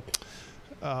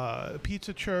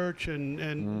pizza church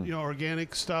and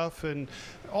organic stuff and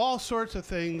all sorts of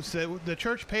things that the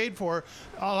church paid for.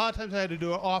 A lot of times I had to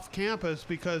do it off campus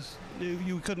because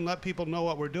you couldn't let people know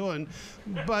what we're doing,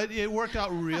 but it worked out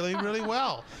really, really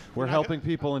well. We're helping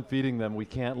people and feeding them. We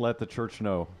can't let the church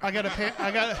know. I got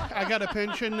a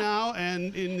pension now,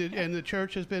 and the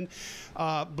church has been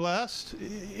blessed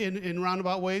in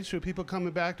roundabout ways through people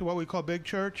coming back to what we call big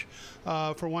church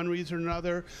for one reason or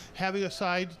another. Having a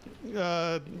side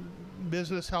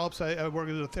business helps. I work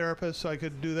as a therapist, so I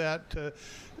could do that to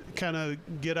kind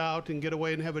of get out and get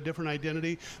away and have a different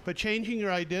identity. But changing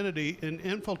your identity and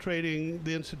infiltrating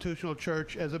the institutional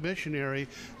church as a missionary,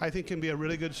 I think, can be a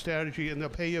really good strategy, and they'll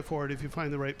pay you for it if you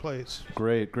find the right place.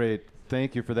 Great.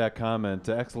 Thank you for that comment.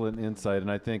 Excellent insight. And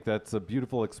I think that's a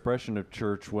beautiful expression of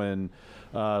church when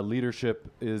leadership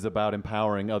is about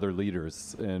empowering other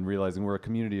leaders and realizing we're a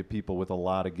community of people with a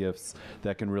lot of gifts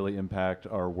that can really impact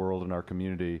our world and our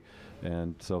community.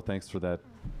 And so thanks for that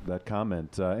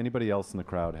comment. Anybody else in the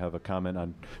crowd have a comment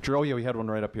on church? Oh, yeah, we had one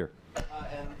right up here.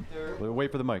 We'll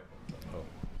wait for the mic.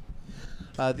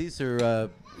 These are,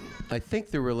 I think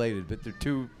they're related, but they're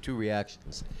two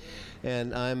reactions.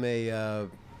 And I'm a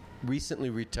recently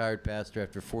retired pastor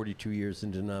after 42 years in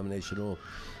denominational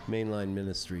mainline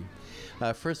ministry.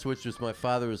 First of which was my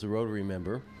father was a Rotary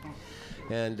member.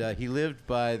 And he lived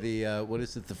by the,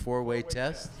 the four-way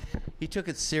test? He took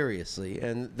it seriously.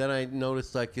 And then I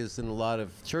noticed, like as in a lot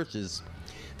of churches,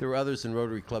 there were others in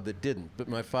Rotary Club that didn't. But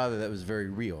my father, that was very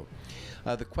real.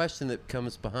 The question that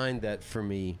comes behind that for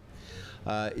me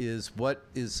is what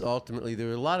is ultimately, there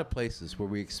are a lot of places where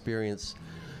we experience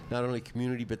not only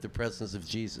community but the presence of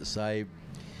Jesus. I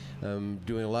am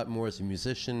doing a lot more as a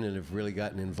musician and have really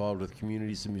gotten involved with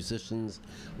communities of musicians,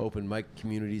 open mic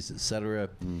communities, etc.,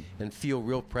 and feel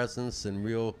real presence and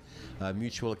real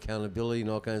mutual accountability and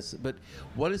all kinds of. But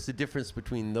what is the difference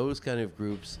between those kind of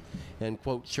groups and,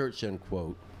 quote, church,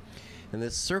 unquote? And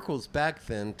this circles back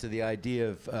then to the idea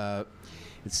of,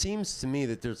 it seems to me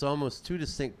that there's almost two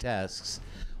distinct tasks,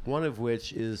 one of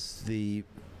which is the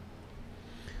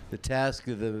task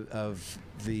of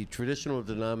the traditional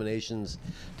denominations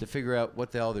to figure out what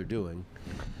the hell they're doing.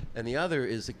 And the other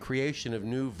is the creation of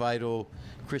new vital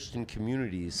Christian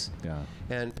communities. Yeah.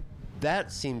 And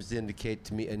that seems to indicate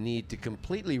to me a need to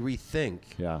completely rethink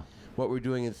what we're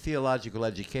doing in theological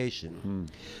education.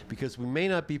 Because we may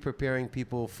not be preparing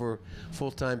people for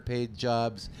full-time paid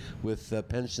jobs with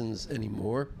pensions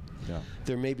anymore. Yeah.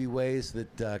 There may be ways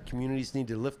that communities need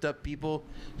to lift up people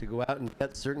to go out and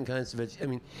get certain kinds of education. I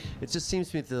mean, it just seems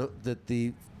to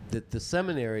me that the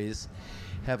seminaries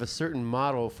have a certain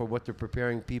model for what they're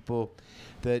preparing people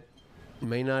that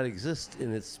may not exist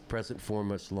in its present form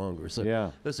much longer.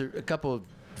 So those are a couple of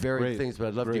varied things, but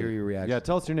I'd love to hear your reaction. Yeah,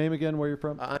 tell us your name again, where you're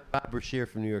from. I'm Bob Brashear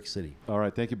from New York City. All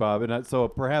right, thank you, Bob. And so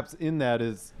perhaps in that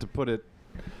is, to put it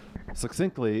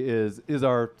succinctly, is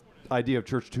our idea of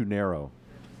church too narrow?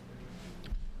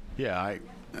 Yeah,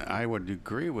 I would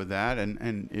agree with that.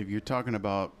 And if you're talking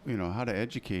about, how to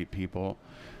educate people,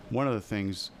 one of the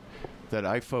things that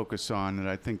I focus on and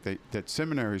I think that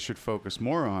seminaries should focus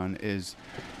more on is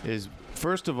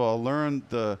first of all, learn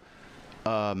the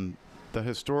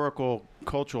historical,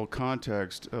 cultural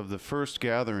context of the first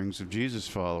gatherings of Jesus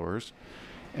followers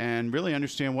and really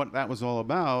understand what that was all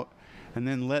about, and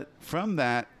then from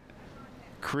that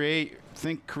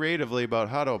think creatively about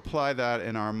how to apply that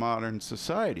in our modern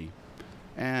society.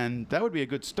 And that would be a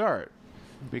good start,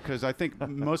 because I think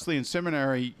mostly in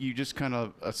seminary you just kind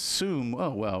of assume,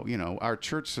 our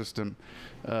church system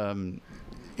goes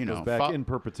back in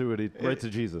perpetuity right to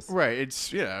Jesus. Right.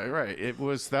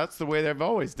 That's the way they've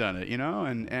always done it,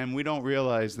 and we don't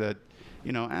realize that,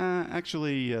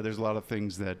 actually there's a lot of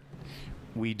things that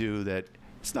we do that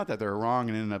it's not that they're wrong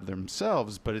in and of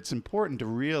themselves, but it's important to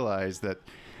realize that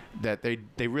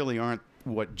they really aren't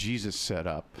what Jesus set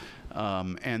up,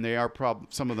 and they are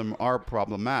some of them are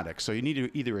problematic. So you need to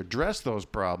either address those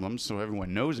problems so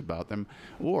everyone knows about them,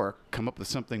 or come up with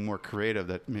something more creative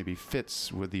that maybe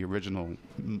fits with the original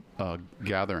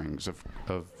gatherings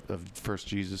of first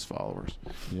Jesus followers.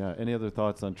 Yeah. Any other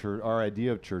thoughts on church? Our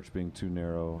idea of church being too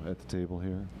narrow at the table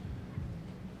here.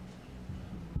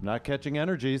 Not catching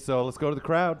energy, so let's go to the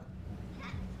crowd.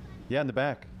 Yeah, in the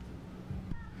back.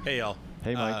 Hey, y'all.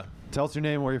 Hey, Mike. Tell us your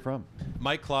name, where you're from.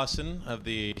 Mike Clausen of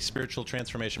the Spiritual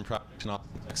Transformation Project in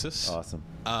Austin, Texas. Awesome.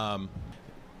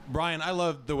 Brian, I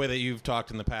love the way that you've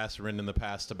talked in the past and written in the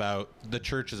past about the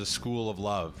church as a school of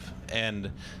love.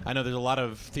 And I know there's a lot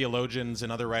of theologians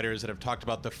and other writers that have talked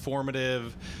about the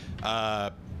formative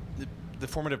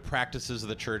practices of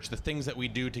the church, the things that we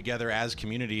do together as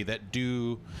community that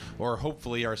do, or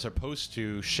hopefully are supposed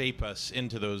to, shape us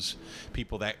into those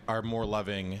people that are more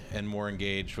loving and more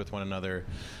engaged with one another.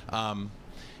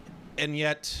 And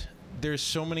yet, there's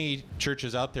so many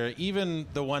churches out there, even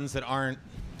the ones that aren't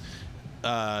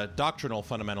doctrinal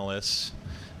fundamentalists,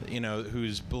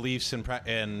 whose beliefs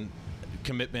and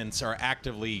commitments are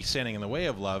actively standing in the way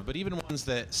of love, but even ones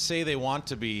that say they want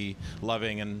to be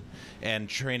loving and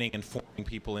training and forming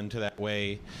people into that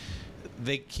way,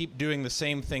 they keep doing the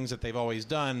same things that they've always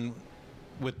done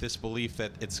with this belief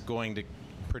that it's going to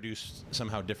produce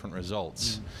somehow different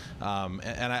results.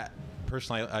 And I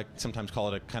personally, I sometimes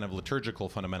call it a kind of liturgical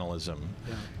fundamentalism,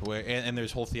 where and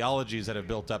there's whole theologies that have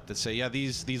built up that say,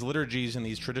 these liturgies and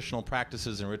these traditional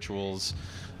practices and rituals,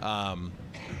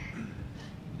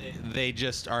 they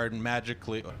just are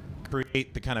magically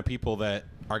create the kind of people that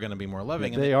are going to be more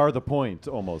loving. They are the point,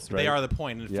 almost, right? They are the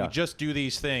point. And if we just do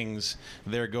these things,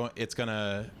 it's going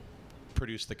to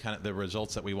produce the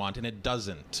results that we want, and it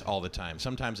doesn't all the time.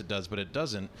 Sometimes it does, but it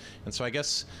doesn't. And so I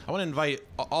guess I want to invite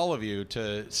all of you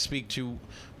to speak to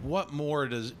what more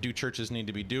do churches need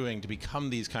to be doing to become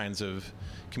these kinds of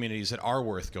communities that are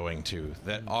worth going to,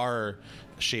 that are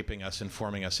shaping us and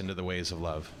forming us into the ways of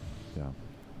love. Yeah.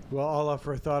 Well, I'll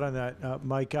offer a thought on that,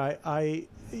 Mike. I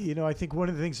think one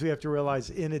of the things we have to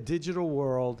realize in a digital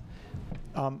world,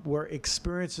 where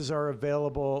experiences are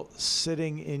available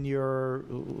sitting in your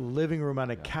living room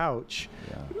on a couch,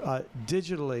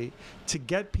 digitally, to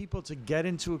get people to get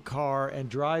into a car and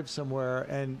drive somewhere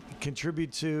and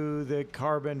contribute to the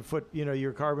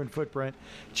your carbon footprint,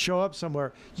 show up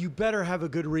somewhere, you better have a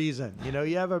good reason. You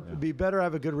better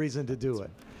have a good reason to do it.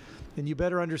 And you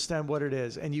better understand what it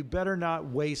is. And you better not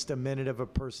waste a minute of a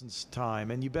person's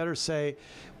time. And you better say,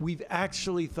 we've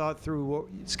actually thought through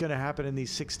what's going to happen in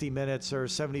these 60 minutes or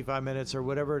 75 minutes or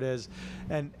whatever it is.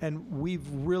 And we've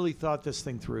really thought this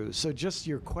thing through. So just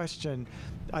your question,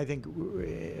 I think,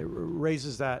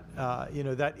 raises that,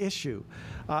 that issue.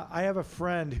 I have a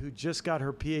friend who just got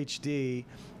her PhD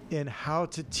in how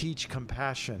to teach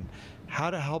compassion, how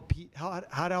to help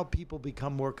people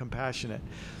become more compassionate.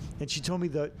 And she told me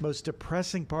the most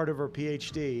depressing part of her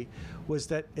PhD was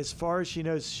that, as far as she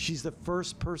knows, she's the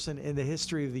first person in the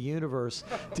history of the universe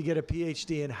to get a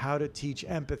PhD in how to teach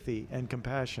empathy and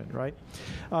compassion, right?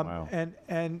 Wow.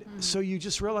 And so you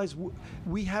just realize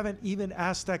we haven't even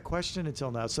asked that question until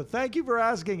now. So thank you for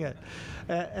asking it.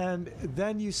 And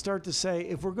then you start to say,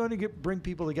 if we're going to bring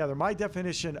people together, my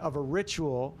definition of a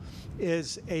ritual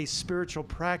is a spiritual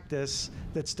practice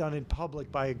that's done in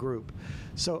public by a group.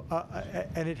 So,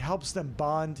 and it helps them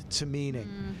bond to meaning.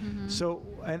 Mm-hmm. So,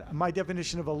 and my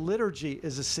definition of a liturgy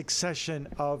is a succession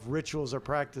of rituals or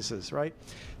practices, right?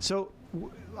 So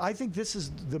I think this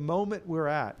is the moment we're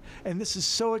at. And this is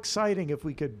so exciting if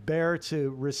we could bear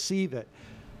to receive it.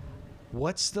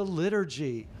 What's the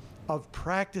liturgy of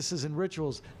practices and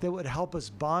rituals that would help us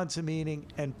bond to meaning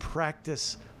and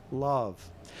practice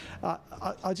love?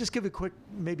 I'll just give a quick,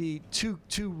 maybe two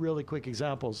really quick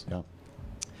examples. Yeah.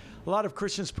 A lot of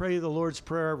Christians pray the Lord's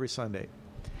Prayer every Sunday.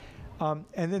 And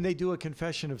then they do a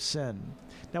confession of sin.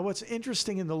 Now, what's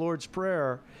interesting in the Lord's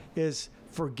Prayer is,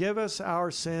 forgive us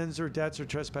our sins or debts or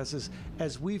trespasses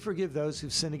as we forgive those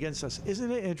who've sinned against us.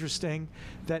 Isn't it interesting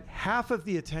that half of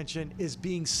the attention is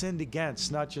being sinned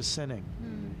against, not just sinning?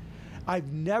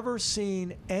 I've never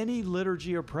seen any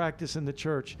liturgy or practice in the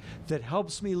church that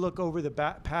helps me look over the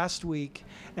past week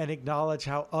and acknowledge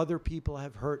how other people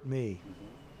have hurt me.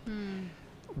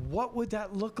 What would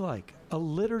that look like? A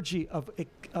liturgy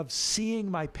of seeing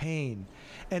my pain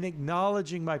and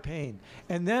acknowledging my pain.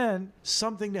 And then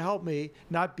something to help me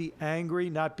not be angry,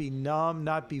 not be numb,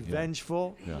 not be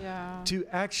vengeful, to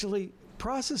actually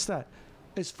process that.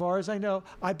 As far as I know,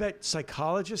 I bet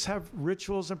psychologists have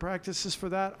rituals and practices for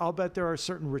that. I'll bet there are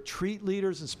certain retreat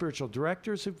leaders and spiritual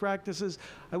directors who practices.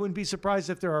 I wouldn't be surprised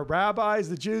if there are rabbis.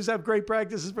 The Jews have great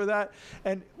practices for that.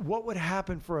 And what would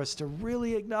happen for us to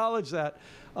really acknowledge that?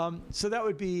 So that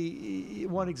would be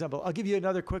one example. I'll give you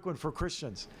another quick one for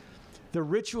Christians. The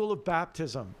ritual of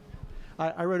baptism.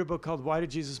 I wrote a book called Why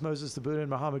Did Jesus, Moses, the Buddha, and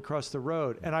Muhammad Cross the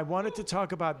Road? And I wanted to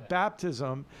talk about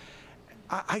baptism.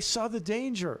 I saw the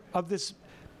danger of this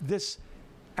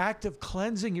act of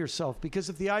cleansing yourself. Because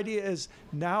if the idea is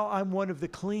now I'm one of the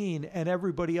clean and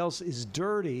everybody else is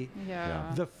dirty,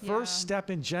 the first step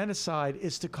in genocide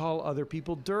is to call other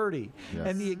people dirty.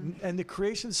 Yes. And the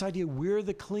creation of this idea, we're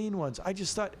the clean ones. I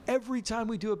just thought every time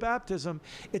we do a baptism,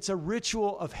 it's a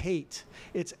ritual of hate.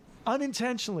 It's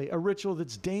unintentionally a ritual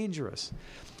that's dangerous.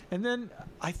 And then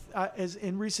as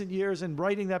in recent years and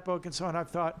writing that book and so on,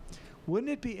 I've thought,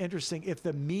 wouldn't it be interesting if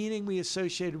the meaning we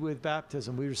associated with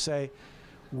baptism, we would say,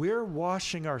 we're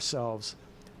washing ourselves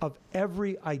of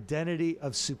every identity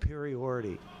of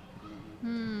superiority.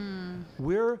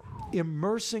 We're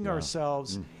immersing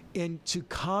ourselves into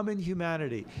common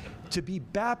humanity. To be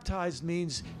baptized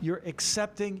means you're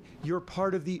accepting you're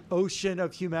part of the ocean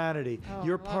of humanity.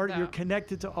 You're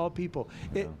connected to all people.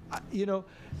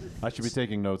 I should be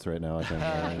taking notes right now, I think.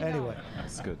 Anyway.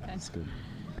 That's good. That's good.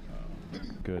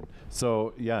 Good.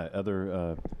 So, yeah,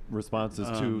 other responses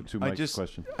to Mike's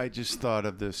question. I just thought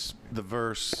of the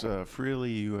verse,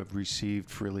 freely you have received,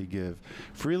 freely give.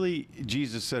 Freely,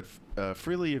 Jesus said,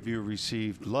 freely have you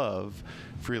received love,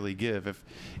 freely give.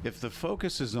 If the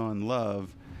focus is on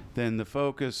love, then the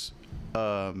focus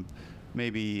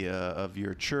maybe of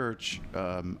your church,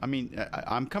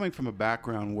 I'm coming from a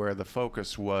background where the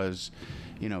focus was,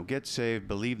 get saved,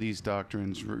 believe these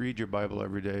doctrines, read your Bible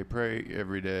every day, pray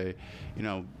every day,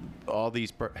 all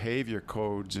these behavior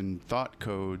codes and thought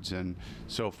codes and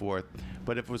so forth.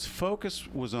 But if focus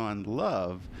was on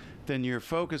love, then your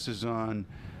focus is on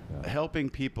helping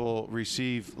people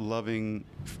receive loving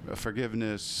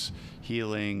forgiveness,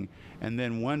 healing, and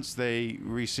then once they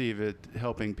receive it,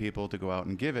 helping people to go out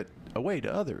and give it away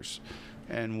to others.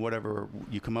 And whatever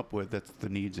you come up with, that's the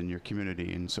needs in your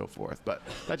community and so forth. But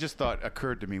that just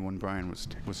occurred to me when Brian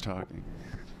was talking.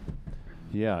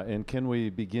 Yeah, and can we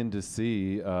begin to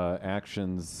see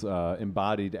actions,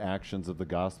 embodied actions of the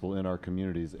gospel in our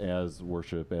communities as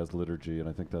worship, as liturgy? And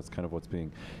I think that's kind of what's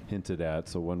being hinted at.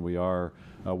 So when we are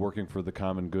working for the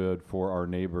common good, for our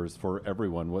neighbors, for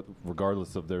everyone,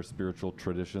 regardless of their spiritual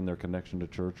tradition, their connection to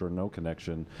church or no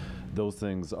connection, those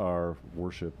things are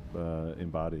worship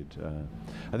embodied.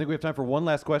 I think we have time for one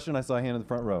last question. I saw a hand in the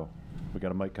front row. We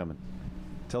got a mic coming.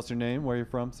 Tell us your name, where you're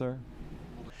from, sir.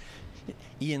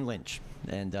 Ian Lynch,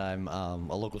 and I'm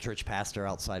a local church pastor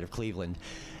outside of Cleveland.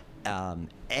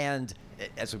 And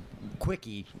as a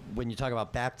quickie, when you talk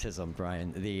about baptism,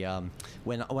 Brian,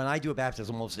 when I do a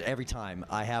baptism, almost every time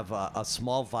I have a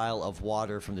small vial of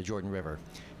water from the Jordan River,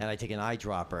 and I take an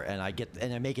eyedropper and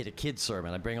I make it a kid's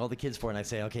sermon. I bring all the kids for it, and I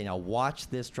say, okay, now watch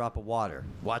this drop of water.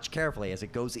 Watch carefully as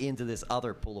it goes into this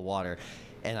other pool of water,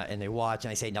 and they watch,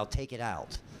 and I say, now take it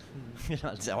out.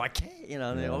 So I can't, they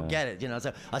don't get it,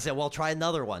 so I said, well, try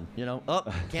another one,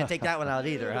 can't take that one out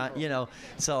either, huh?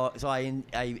 So I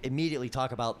immediately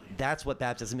talk about that's what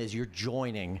baptism is. You're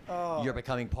joining, you're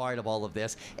becoming part of all of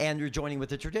this, and you're joining with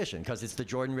the tradition, because it's the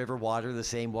Jordan River water, the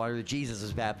same water that Jesus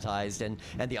was baptized, and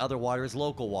the other water is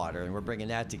local water, and we're bringing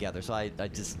that together. So I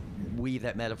just weave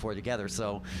that metaphor together.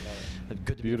 So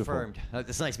good to be affirmed.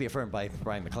 It's nice to be affirmed by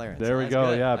Brian McLaren. There we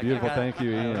go. Good. Yeah, beautiful. Thank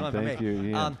you, Ian. Thank you,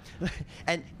 Ian.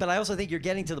 But I also think you're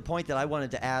getting to the point that I wanted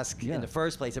to ask in the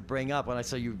first place, to bring up when I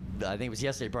saw you, I think it was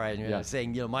yesterday, Brian,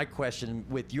 saying, my question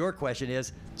with your question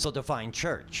is, so define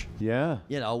church. Yeah.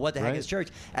 What the heck is church?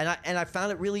 And I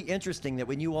found it really interesting that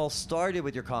when you all started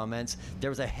with your comments,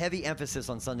 there was a heavy emphasis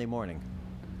on Sunday morning.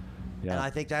 Yeah. And I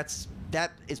think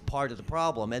that is part of the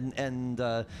problem. And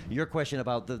your question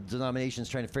about the denominations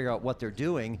trying to figure out what they're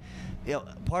doing,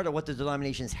 part of what the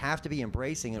denominations have to be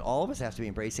embracing, and all of us have to be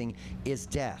embracing, is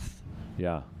death.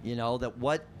 Yeah. That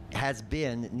what has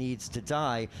been needs to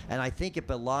die, and I think it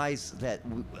belies that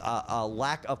a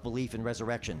lack of belief in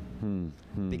resurrection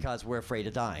because we're afraid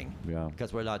of dying. Yeah.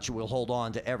 Because we're not sure, we'll hold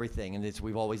on to everything, and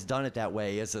we've always done it that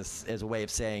way as a way of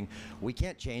saying we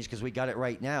can't change because we got it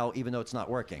right now, even though it's not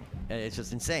working, and it's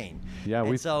just insane. Yeah.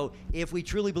 And so if we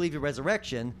truly believe in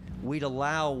resurrection, we'd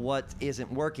allow what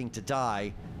isn't working to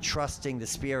die, trusting the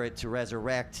Spirit to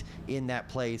resurrect in that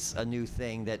place a new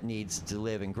thing that needs to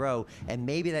live and grow. And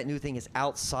maybe that new thing is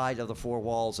outside of the four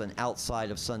walls and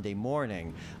outside of Sunday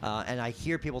morning. And I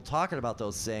hear people talking about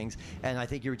those things, and I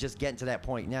think you're just getting to that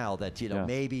point now that,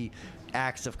 maybe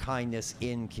acts of kindness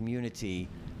in community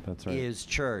is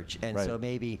church. And so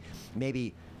maybe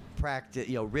practice,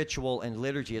 ritual and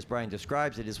liturgy, as Brian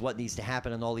describes it, is what needs to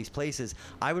happen in all these places.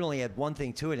 I would only add one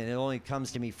thing to it, and it only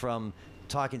comes to me from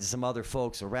talking to some other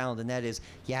folks around, and that is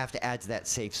you have to add to that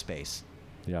safe space.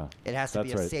 Yeah. It has to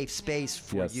be a safe space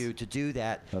for you to do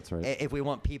that. That's right. If we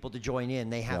want people to join in,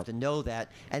 they have to know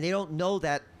that, and they don't know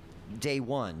that day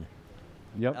one.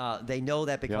 Yep. They know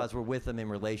that because we're with them in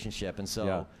relationship, and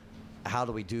so how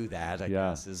do we do that? I Yeah.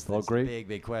 guess is Well, the great-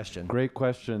 big question. Great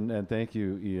question, and thank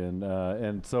you, Ian.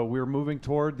 And so we're moving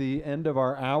toward the end of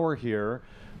our hour here.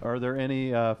 Are there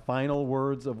any final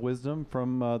words of wisdom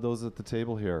from those at the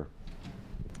table here?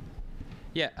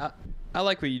 Yeah, I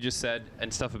like what you just said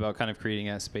and stuff about kind of creating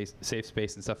a safe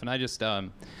space and stuff. And I just, I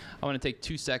want to take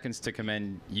 2 seconds to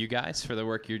commend you guys for the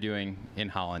work you're doing in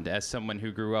Holland. As someone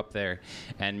who grew up there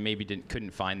and maybe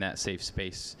couldn't find that safe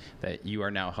space that you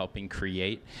are now helping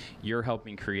create, you're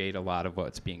helping create a lot of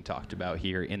what's being talked about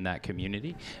here in that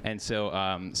community. And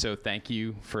so, so thank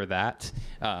you for that.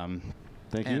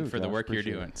 Thank and you for the Josh. work you're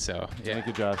Appreciate doing. it. So, yeah. Thank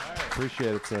you, Josh.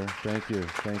 Appreciate it, sir. Thank you.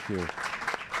 Thank you.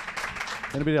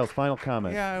 Anybody else? Final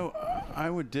comment? Yeah, I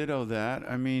would ditto that.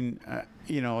 I mean,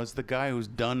 as the guy who's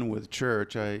done with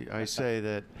church, I say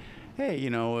that, hey,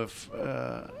 if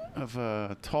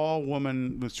a tall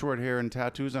woman with short hair and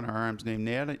tattoos on her arms named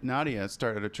Nadia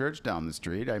started a church down the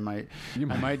street, I might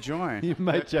join. You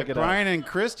might check it out. Brian and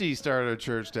Christy started a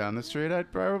church down the street,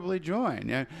 I'd probably join.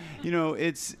 Yeah,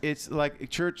 it's like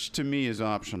church to me is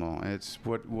optional. It's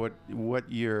where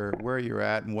you're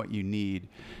at and what you need.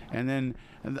 And then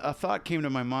a thought came to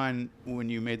my mind when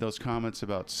you made those comments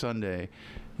about Sunday.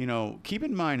 Keep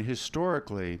in mind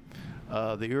historically,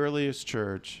 the earliest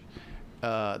church,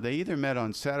 they either met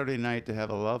on Saturday night to have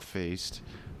a love feast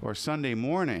or Sunday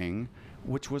morning,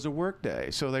 which was a work day.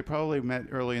 So they probably met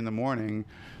early in the morning,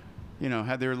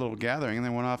 had their little gathering and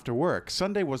then went off to work.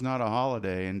 Sunday was not a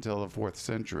holiday until the 4th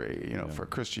century, for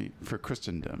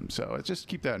Christendom. So just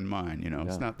keep that in mind,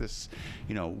 It's not this,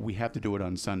 we have to do it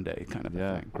on Sunday kind of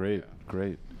a thing. Great.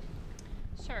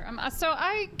 Sure. So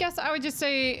I guess I would just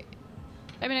say,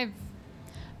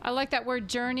 I like that word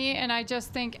journey, and I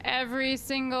just think every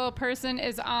single person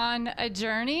is on a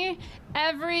journey.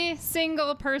 Every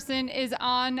single person is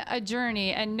on a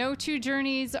journey, and no two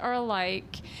journeys are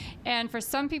alike. And for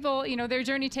some people, their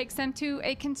journey takes them to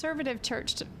a conservative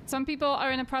church. Some people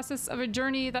are in the process of a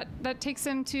journey that takes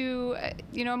them to,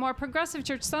 a more progressive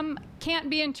church. Some can't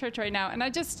be in church right now. And I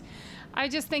just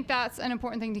think that's an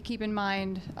important thing to keep in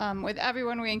mind with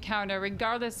everyone we encounter,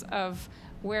 regardless of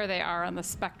where they are on the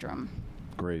spectrum.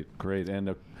 Great.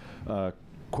 And a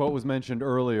quote was mentioned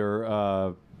earlier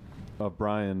of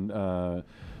Brian,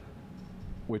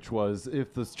 which was,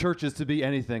 if the church is to be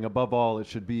anything, above all, it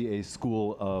should be a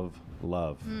school of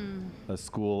love. A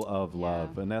school of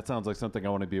love. And that sounds like something I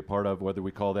want to be a part of, whether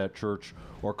we call that church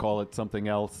or call it something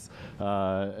else.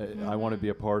 I want to be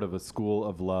a part of a school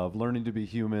of love, learning to be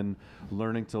human,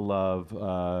 learning to love,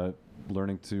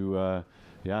 learning to,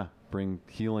 bring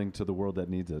healing to the world that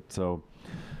needs it. So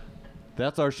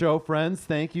that's our show, friends.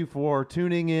 Thank you for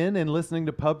tuning in and listening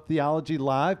to Pub Theology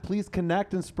Live. Please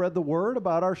connect and spread the word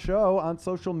about our show on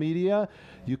social media.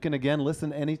 You can, again,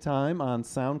 listen anytime on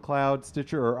SoundCloud,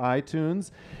 Stitcher, or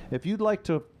iTunes. If you'd like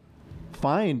to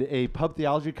find a pub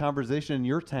theology conversation in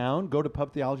your town, go to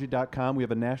pubtheology.com. We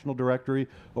have a national directory,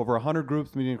 over 100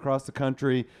 groups meeting across the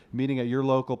country, meeting at your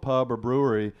local pub or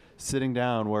brewery, sitting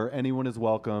down where anyone is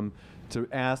welcome to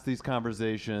ask these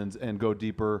conversations and go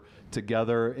deeper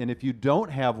together. And if you don't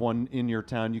have one in your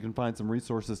town, you can find some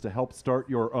resources to help start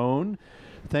your own.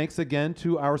 Thanks again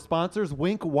to our sponsors,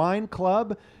 Wink Wine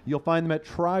Club. You'll find them at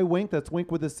TryWink, that's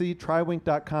Wink with a C,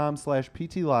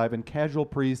 trywink.com/PTLive, and Casual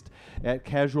Priest at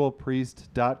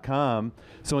casualpriest.com.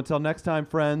 So until next time,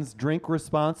 friends, drink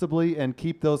responsibly and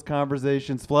keep those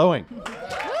conversations flowing.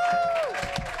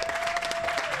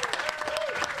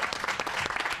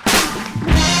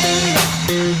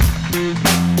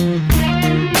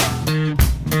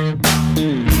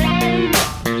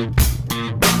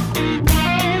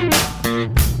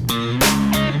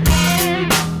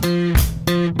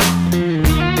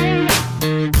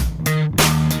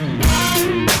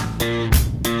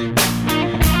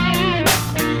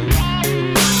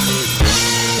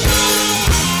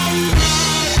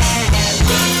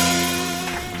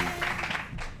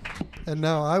 And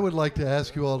now I would like to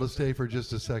ask you all to stay for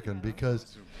just a second,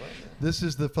 because this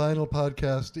is the final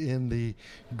podcast in the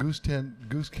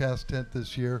Goosecast tent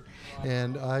this year.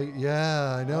 And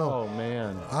I know. Oh,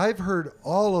 man. I've heard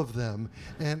all of them,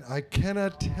 and I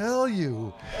cannot tell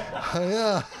you.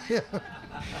 Yeah.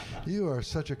 You are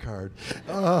such a card.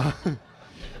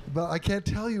 But I can't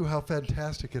tell you how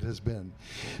fantastic it has been.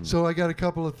 So I got a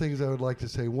couple of things I would like to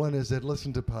say. One is that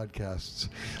listen to podcasts.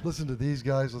 Listen to these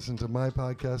guys. Listen to my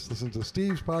podcast. Listen to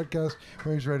Steve's podcast.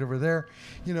 He's right over there.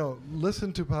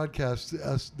 Listen to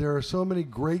podcasts. There are so many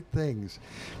great things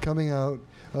coming out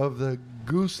of the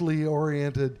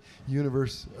goosely-oriented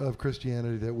universe of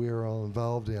Christianity that we are all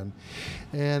involved in.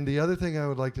 And the other thing I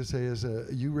would like to say is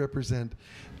you represent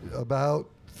about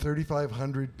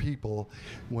 3,500 people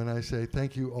when I say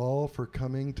thank you all for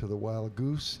coming to the Wild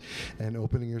Goose and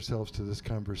opening yourselves to this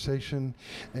conversation,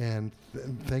 and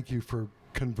thank you for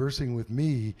conversing with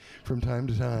me from time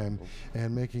to time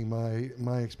and making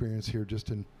my experience here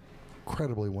just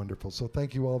incredibly wonderful. So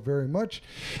thank you all very much.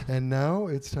 And now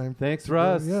it's time. Thanks,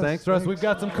 Russ. Yes, thanks, Russ. We've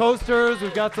got some coasters,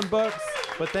 we've got some books,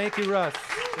 but thank you, Russ,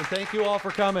 and thank you all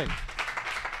for coming.